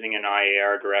I'm using in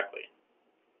IAR directly.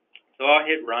 So I'll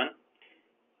hit run.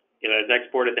 It has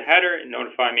exported the header and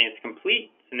notify me it's complete.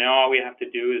 So now all we have to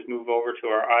do is move over to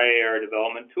our IAR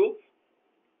development tools.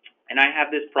 And I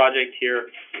have this project here,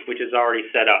 which is already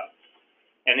set up.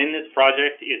 And in this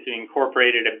project, it's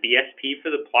incorporated a BSP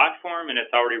for the platform, and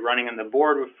it's already running on the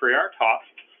board with FreeRTOS.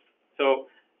 So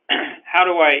how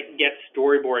do I get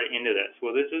Storyboard into this?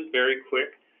 Well, this is very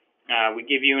quick. We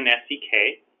give you an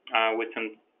SDK with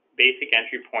some basic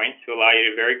entry points to allow you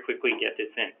to very quickly get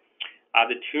this in.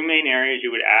 The two main areas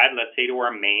you would add, let's say to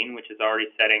our main, which is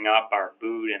already setting up our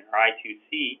boot and our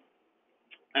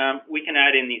I2C, we can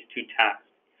add in these two tasks.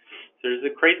 So there's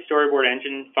the create storyboard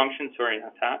engine function,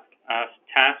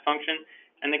 task function,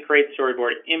 and the create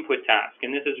storyboard input task.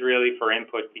 And this is really for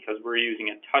input because we're using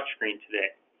a touchscreen today.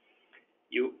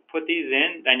 You put these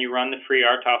in, then you run the free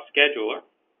RTOS scheduler.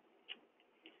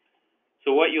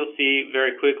 So what you'll see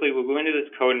very quickly, we'll go into this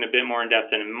code in a bit more in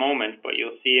depth in a moment, but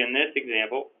you'll see in this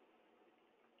example,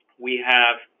 we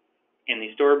have in the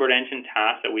storyboard engine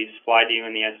task that we've supplied to you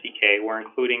in the SDK, we're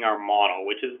including our model,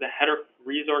 which is the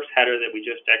resource header that we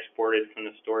just exported from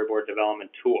the storyboard development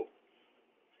tool.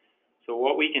 So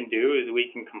what we can do is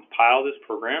we can compile this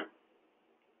program.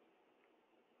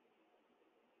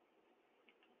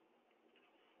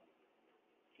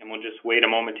 And we'll just wait a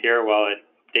moment here while it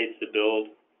updates the build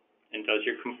and does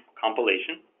your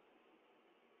compilation.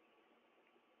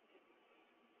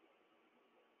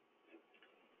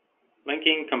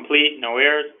 Linking complete, no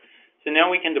errors. So now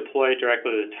we can deploy it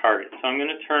directly to the target. So I'm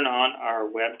going to turn on our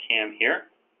webcam here.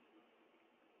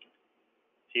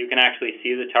 So you can actually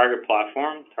see the target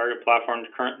platform. Target platform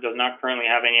does not currently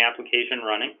have any application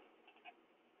running.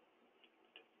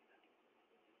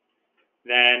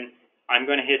 Then I'm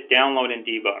going to hit download and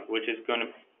debug, which is going to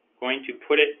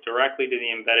put it directly to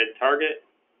the embedded target.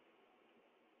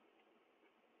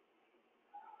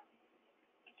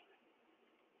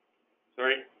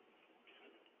 Sorry.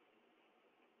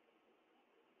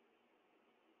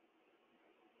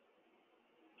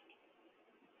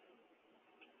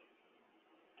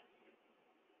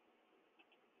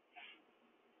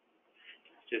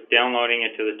 Just downloading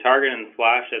it to the target and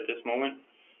Flash at this moment.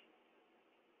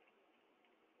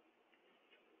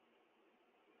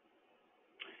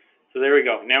 So there we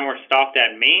go. Now we're stopped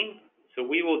at main. So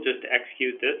we will just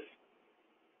execute this.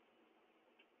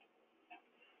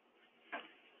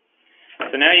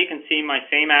 So now you can see my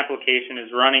same application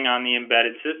is running on the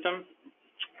embedded system.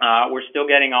 We're still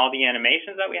getting all the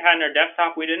animations that we had in our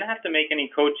desktop. We didn't have to make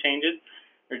any code changes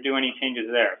or do any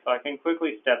changes there. So I can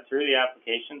quickly step through the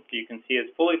application so you can see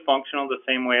it's fully functional the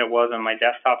same way it was on my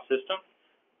desktop system.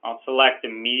 I'll select the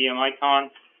medium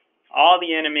icon. All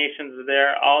the animations are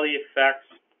there, all the effects.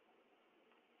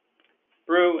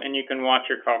 Brew, and you can watch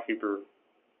your coffee brew.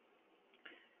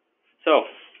 So,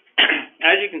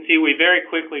 as you can see, we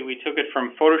took it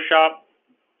from Photoshop.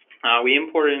 We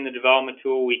imported in the development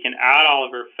tool. We can add all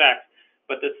of our effects,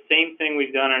 but the same thing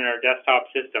we've done on our desktop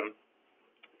system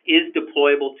is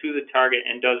deployable to the target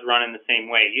and does run in the same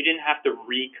way. You didn't have to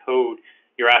recode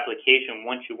your application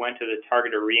once you went to the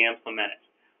target or re-implement it.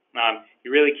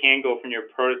 You really can go from your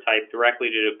prototype directly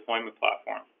to the deployment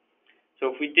platform.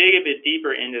 So if we dig a bit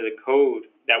deeper into the code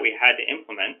that we had to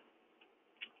implement,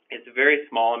 it's a very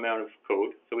small amount of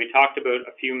code. So we talked about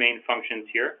a few main functions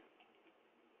here.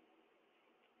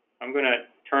 I'm going to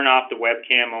turn off the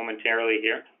webcam momentarily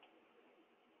here.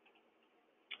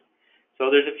 So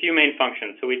there's a few main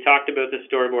functions. So we talked about the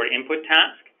storyboard input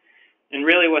task. And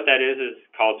really what that is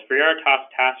called free RTOS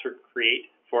task or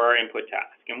create for our input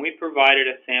task. And we provided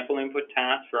a sample input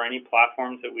task for any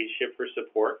platforms that we ship for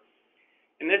support.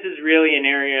 And this is really an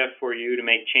area for you to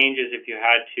make changes if you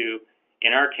had to.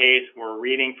 In our case, we're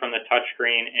reading from the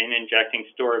touchscreen and injecting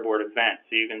storyboard events.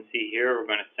 So you can see here, we're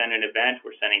going to send an event.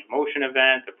 We're sending a motion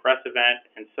event, a press event,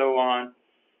 and so on.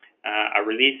 A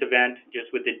release event just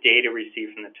with the data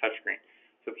received from the touchscreen.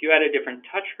 So if you had a different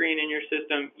touchscreen in your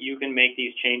system, you can make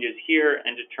these changes here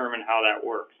and determine how that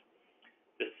works.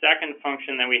 The second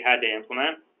function that we had to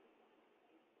implement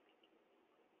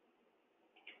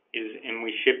and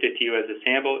we shipped it to you as a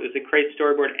sample, is the create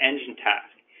storyboard engine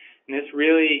task. And this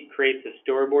really creates a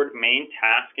storyboard main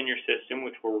task in your system,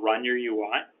 which will run your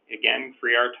UI. Again,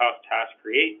 free RTOS task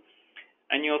create.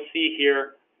 And you'll see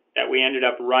here that we ended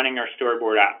up running our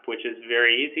storyboard app, which is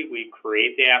very easy. We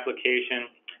create the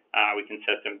application, we can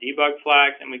set some debug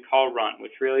flags, and we call run,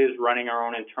 which really is running our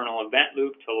own internal event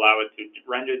loop to allow it to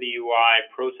render the UI,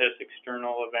 process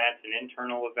external events and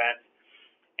internal events,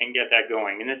 and get that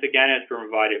going. And this, again, is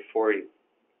provided for you.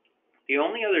 The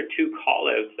only other two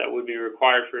callouts that would be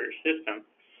required for your system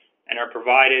and are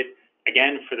provided,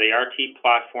 again, for the RT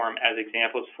platform as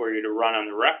examples for you to run on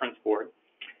the reference board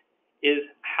is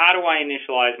how do I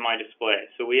initialize my display?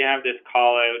 So we have this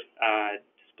callout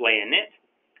display init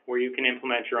where you can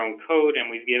implement your own code,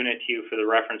 and we've given it to you for the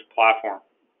reference platform.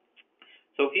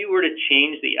 So if you were to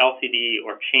change the LCD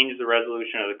or change the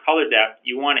resolution of the color depth,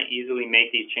 you want to easily make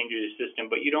these changes to your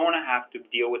system, but you don't want to have to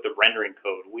deal with the rendering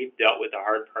code. We've dealt with the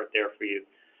hard part there for you.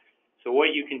 So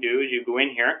what you can do is you go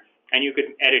in here and you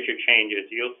can edit your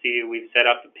changes. You'll see we've set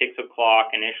up the pixel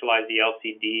clock, initialize the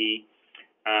LCD.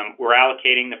 We're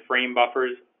allocating the frame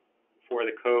buffers for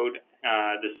the code,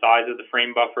 the size of the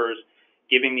frame buffers,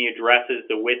 giving the addresses,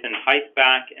 the width and height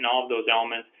back, and all of those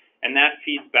elements. and that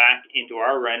feeds back into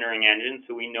our rendering engine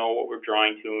so we know what we're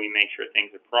drawing to and we make sure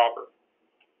things are proper.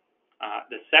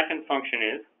 The second function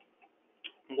is,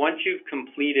 once you've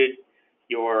completed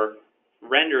your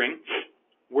rendering,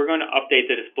 we're going to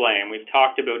update the display, and we've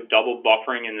talked about double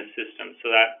buffering in the system. So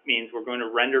that means we're going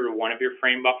to render to one of your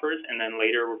frame buffers, and then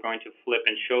later we're going to flip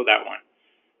and show that one.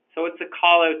 So it's a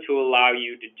call out to allow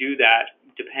you to do that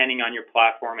depending on your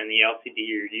platform and the LCD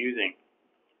you're using.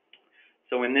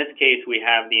 So in this case, we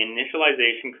have the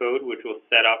initialization code, which will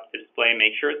set up the display,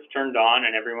 make sure it's turned on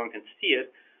and everyone can see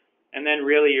it. And then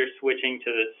really you're switching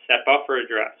to the set buffer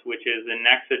address, which is the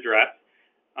next address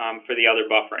for the other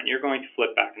buffer, and you're going to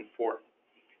flip back and forth.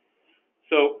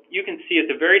 So you can see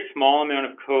it's a very small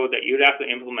amount of code that you'd have to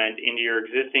implement into your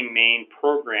existing main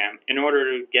program in order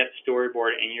to get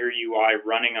Storyboard and your UI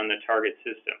running on the target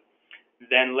system.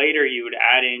 Then later you would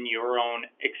add in your own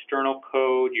external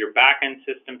code, your backend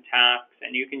system tasks,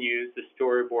 and you can use the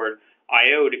Storyboard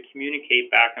I/O to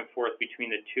communicate back and forth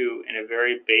between the two in a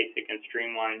very basic and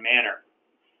streamlined manner.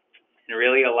 It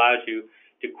really allows you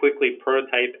to quickly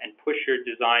prototype and push your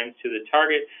designs to the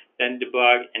target, then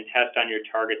debug and test on your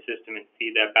target system and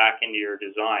feed that back into your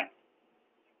design.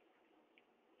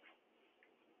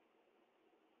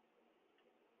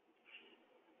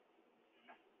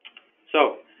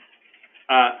 So,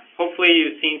 hopefully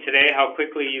you've seen today how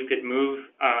quickly you could move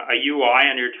a UI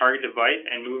on your target device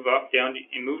and move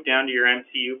down to your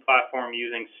MCU platform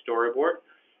using Storyboard,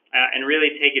 and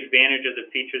really take advantage of the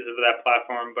features of that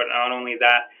platform. But not only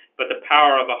that, but the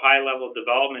power of a high-level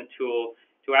development tool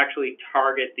to actually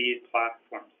target these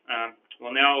platforms.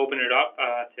 We'll now open it up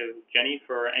to Jenny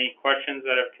for any questions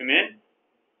that have come in.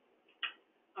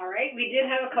 All right, we did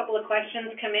have a couple of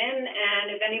questions come in,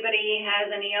 and if anybody has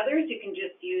any others, you can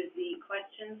just use the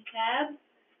questions tab.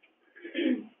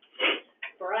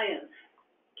 Brian,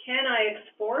 can I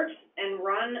export and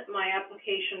run my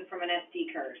application from an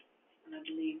SD card? And I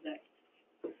believe that.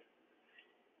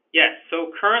 Yes,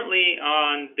 so currently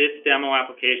on this demo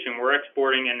application, we're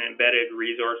exporting an embedded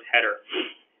resource header.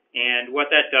 And what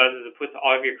that does is it puts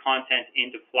all of your content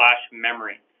into flash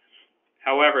memory.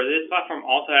 However, this platform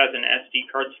also has an SD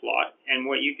card slot, and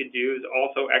what you could do is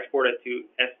also export it to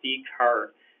SD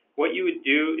card. What you would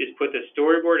do is put the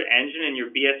Storyboard engine in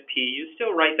your BSP. You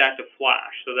still write that to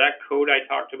flash, so that code I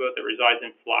talked about that resides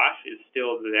in flash is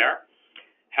still there.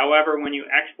 However, when you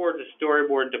export the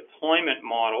Storyboard deployment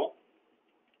model,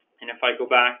 and if I go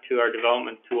back to our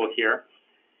development tool here,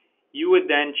 you would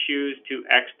then choose to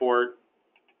export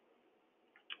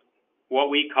what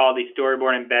we call the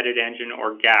Storyboard Embedded Engine,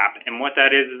 or GAP. And what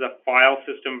that is a file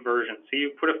system version. So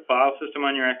you put a file system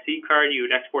on your SD card, you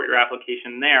would export your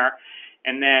application there,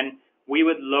 and then we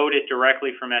would load it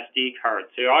directly from SD card.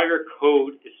 So all your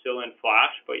code is still in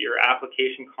flash, but your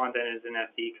application content is in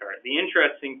SD card. The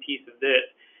interesting piece of this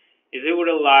is it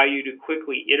would allow you to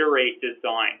quickly iterate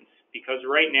designs, because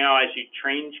right now as you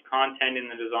change content in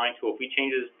the design tool, if we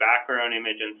change this background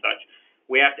image and such,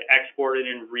 we have to export it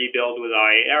and rebuild with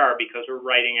IAR because we're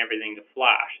writing everything to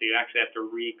flash. So you actually have to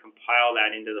recompile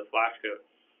that into the flash code.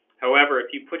 However,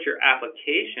 if you put your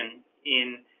application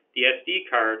in the SD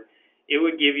card, it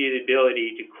would give you the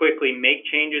ability to quickly make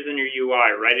changes in your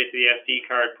UI, write it to the SD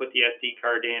card, put the SD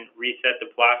card in, reset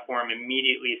the platform,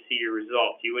 immediately see your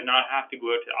results. You would not have to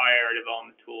go out to IAR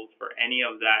development tools for any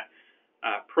of that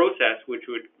process, which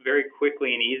would very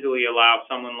quickly and easily allow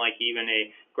someone like even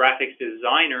a graphics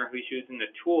designer who's using the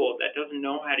tool that doesn't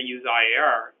know how to use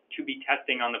IAR to be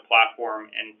testing on the platform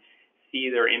and see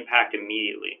their impact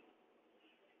immediately.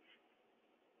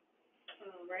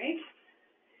 All right.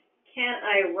 Can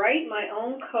I write my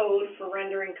own code for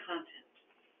rendering content?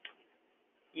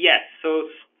 Yes. So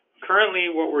currently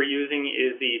what we're using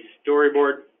is the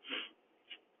Storyboard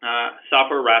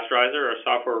software rasterizer or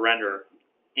software renderer.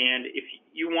 And if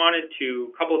you wanted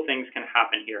to, a couple of things can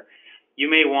happen here. You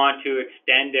may want to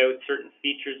extend out certain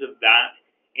features of that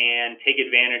and take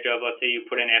advantage of, let's say you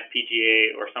put an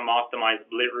FPGA or some optimized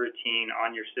blit routine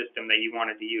on your system that you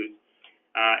wanted to use.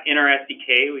 In our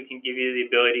SDK, we can give you the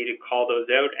ability to call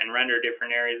those out and render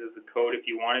different areas of the code if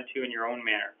you wanted to in your own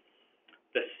manner.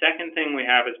 The second thing we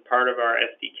have as part of our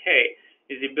SDK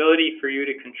is the ability for you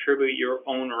to contribute your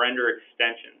own render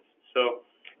extensions. So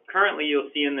currently, you'll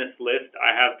see in this list,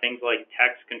 I have things like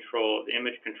text controls,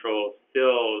 image controls,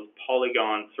 fills,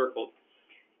 polygons, circles.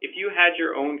 If you had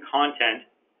your own content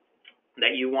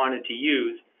that you wanted to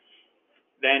use,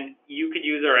 then you could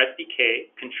use our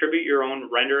SDK, contribute your own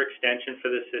render extension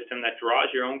for the system that draws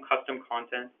your own custom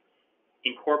content,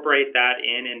 incorporate that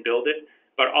in and build it,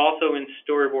 but also in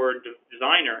Storyboard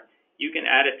Designer, you can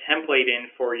add a template in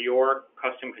for your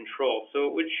custom control. So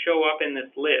it would show up in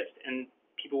this list, and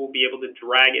people will be able to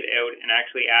drag it out and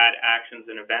actually add actions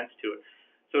and events to it.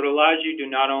 So it allows you to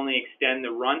not only extend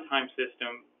the runtime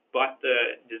system, but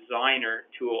the designer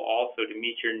tool also to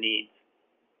meet your needs.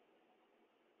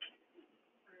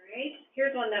 All right,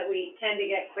 here's one that we tend to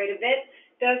get quite a bit.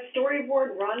 Does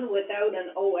Storyboard run without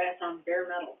an OS on bare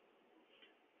metal?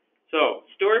 So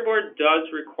Storyboard does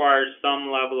require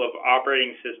some level of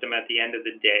operating system at the end of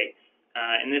the day.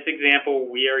 In this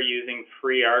example, we are using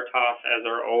FreeRTOS as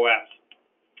our OS.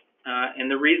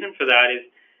 And the reason for that is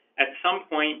at some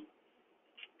point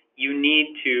you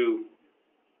need to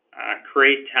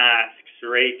create tasks,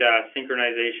 create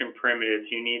synchronization primitives,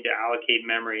 you need to allocate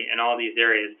memory in all these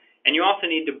areas. And you also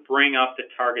need to bring up the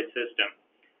target system.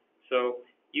 So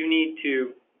you need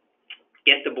to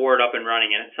get the board up and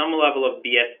running, and at some level of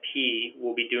BSP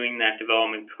will be doing that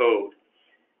development code.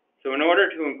 So in order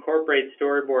to incorporate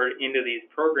Storyboard into these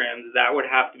programs, that would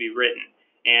have to be written.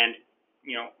 And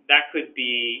that could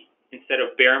be, instead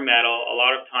of bare metal, a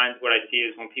lot of times what I see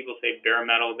is when people say bare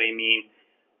metal, they mean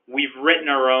we've written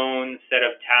our own set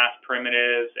of task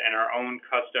primitives and our own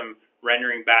custom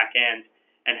rendering backend,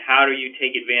 and how do you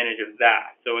take advantage of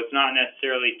that? So it's not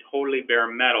necessarily totally bare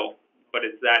metal, but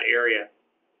it's that area.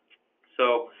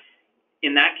 So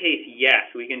in that case, yes,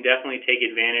 we can definitely take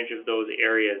advantage of those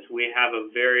areas. We have a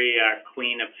very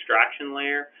clean abstraction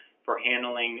layer for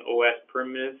handling OS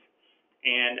primitives.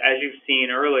 And as you've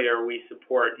seen earlier, we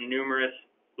support numerous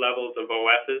levels of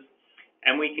OSs,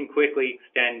 and we can quickly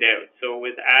extend out. So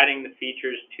with adding the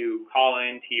features to call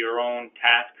into your own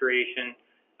task creation,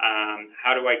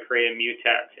 how do I create a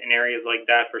mutex in areas like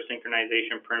that for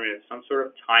synchronization primitives, some sort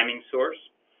of timing source.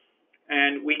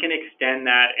 And we can extend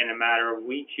that in a matter of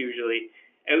weeks usually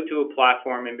out to a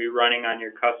platform and be running on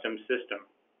your custom system.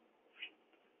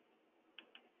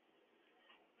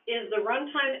 Is the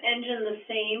runtime engine the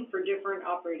same for different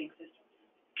operating systems?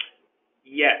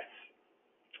 Yes.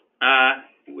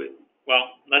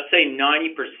 Well, let's say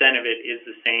 90% of it is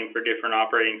the same for different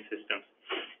operating systems.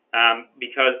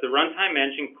 Because the runtime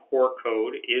engine core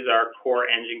code is our core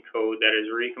engine code that is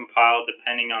recompiled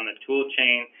depending on the tool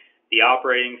chain, the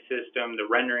operating system, the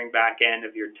rendering backend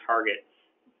of your target.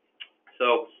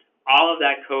 So all of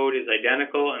that code is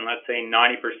identical, and let's say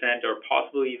 90% or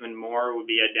possibly even more would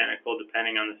be identical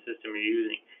depending on the system you're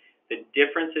using. The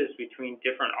differences between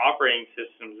different operating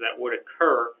systems that would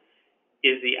occur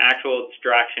is the actual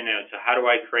abstraction out. So how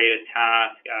do I create a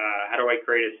task? How do I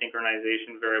create a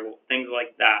synchronization variable? Things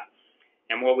like that.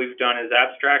 And what we've done is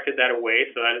abstracted that away,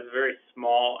 so that is a very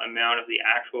small amount of the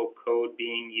actual code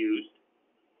being used.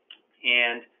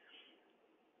 And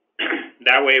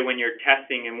that way, when you're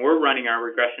testing, and we're running our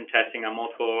regression testing on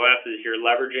multiple OSs, you're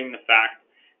leveraging the fact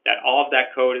that all of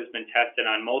that code has been tested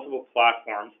on multiple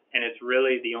platforms, and it's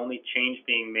really the only change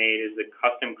being made is the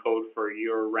custom code for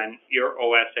your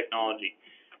OS technology.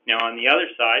 Now, on the other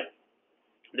side,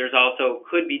 there's also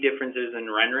could be differences in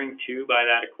rendering too by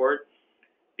that accord,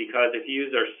 because if you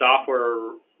use our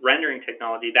software rendering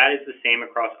technology, that is the same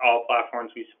across all platforms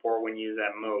we support when you use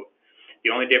that mode. The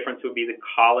only difference would be the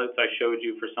callouts I showed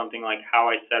you for something like how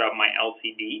I set up my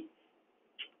LCD.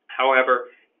 However,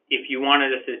 if you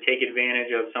wanted us to take advantage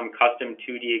of some custom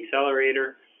 2D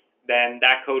accelerator, then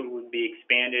that code would be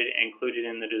expanded and included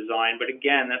in the design. But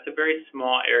again, that's a very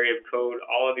small area of code,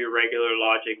 all of your regular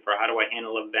logic for how do I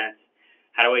handle events,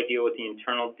 how do I deal with the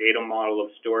internal data model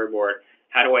of Storyboard,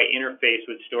 how do I interface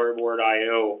with Storyboard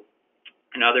I/O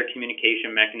and other communication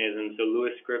mechanisms, the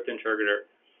Lewis script interpreter.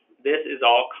 This is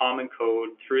all common code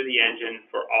through the engine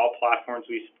for all platforms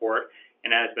we support,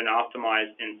 and has been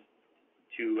optimized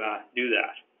to do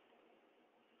that.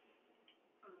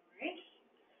 All right.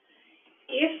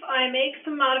 If I make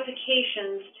some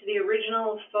modifications to the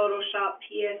original Photoshop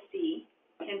PSD,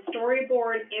 can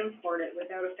Storyboard import it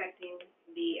without affecting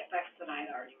the effects that I had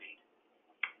already made?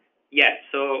 Yes,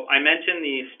 so I mentioned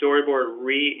the Storyboard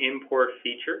re-import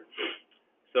feature.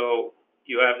 So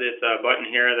you have this button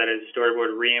here that is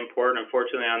Storyboard re-import.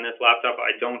 Unfortunately, on this laptop,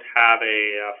 I don't have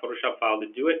a Photoshop file to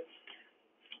do it.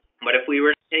 But if we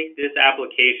were to take this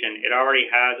application, it already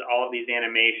has all of these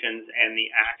animations and the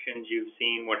actions you've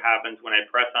seen, what happens when I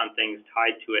press on things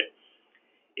tied to it.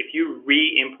 If you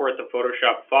re-import the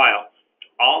Photoshop file,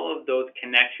 all of those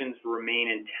connections remain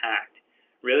intact.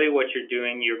 Really what you're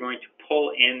doing, you're going to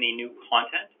pull in the new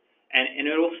content, and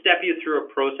it will step you through a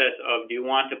process of, do you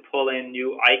want to pull in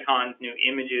new icons, new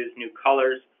images, new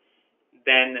colors?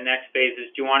 Then the next phase is,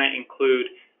 do you want to include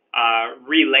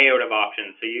re-layout of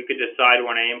options? So you could decide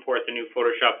when I import the new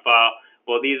Photoshop file,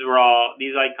 well, these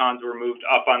icons were moved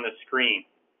up on the screen.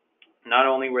 Not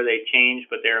only were they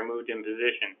changed, but they are moved in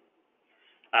position.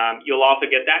 You'll also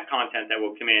get that content that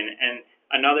will come in. And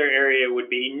Another area would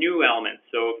be new elements.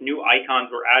 So if new icons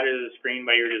were added to the screen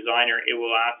by your designer, it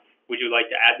will ask, would you like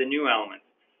to add the new elements?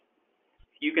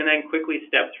 You can then quickly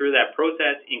step through that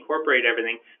process, incorporate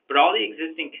everything, but all the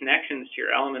existing connections to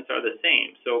your elements are the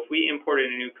same. So if we imported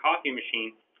a new coffee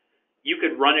machine, you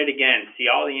could run it again, see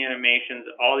all the animations,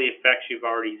 all the effects you've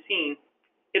already seen.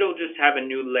 It'll just have a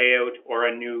new layout or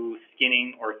a new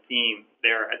skinning or theme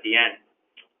there at the end.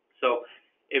 So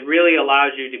it really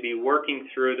allows you to be working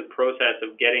through the process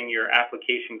of getting your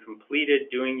application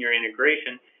completed, doing your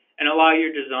integration, and allow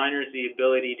your designers the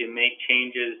ability to make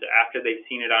changes after they've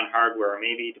seen it on hardware.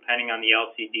 Maybe depending on the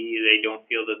LCD, they don't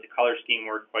feel that the color scheme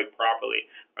worked quite properly,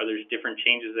 or there's different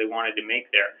changes they wanted to make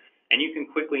there. And you can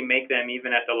quickly make them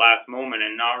even at the last moment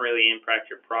and not really impact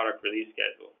your product release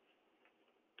schedule.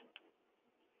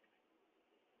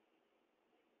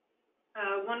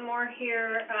 One more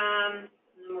here, and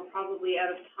then we're probably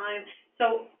out of time.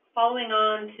 So following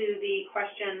on to the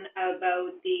question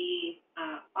about the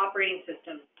operating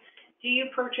system, do you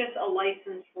purchase a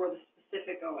license for the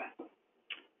specific OS?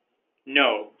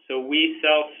 No. So we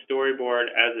sell Storyboard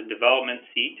as a development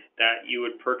seat that you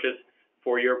would purchase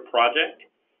for your project,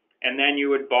 and then you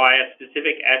would buy a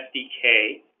specific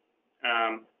SDK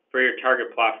for your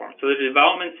target platform. So the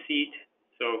development seat,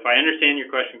 so if I understand your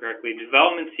question correctly, the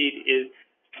development seat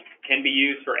can be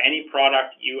used for any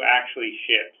product you actually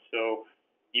ship. So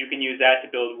you can use that to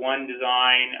build one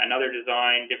design, another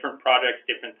design, different projects,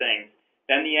 different things.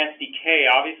 Then the SDK,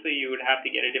 obviously you would have to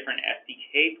get a different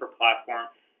SDK per platform,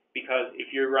 because if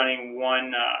you're running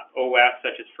one OS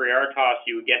such as FreeRTOS,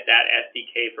 you would get that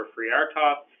SDK for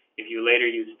FreeRTOS. If you later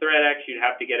use ThreadX, you'd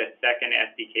have to get a second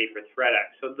SDK for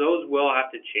ThreadX. So those will have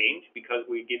to change because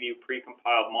we give you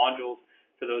pre-compiled modules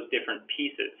for those different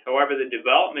pieces. However, the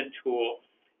development tool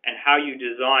and how you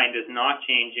design does not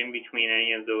change in between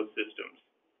any of those systems.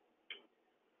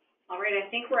 All right, I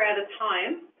think we're out of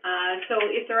time. So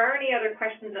if there are any other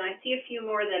questions, and I see a few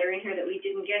more that are in here that we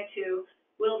didn't get to,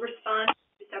 we'll respond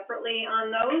separately on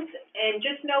those. And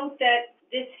just note that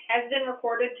this has been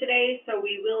recorded today, so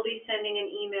we will be sending an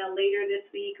email later this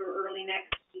week or early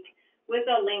next week with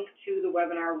a link to the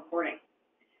webinar recording.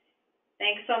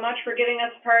 Thanks so much for giving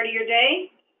us a part of your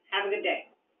day. Have a good day.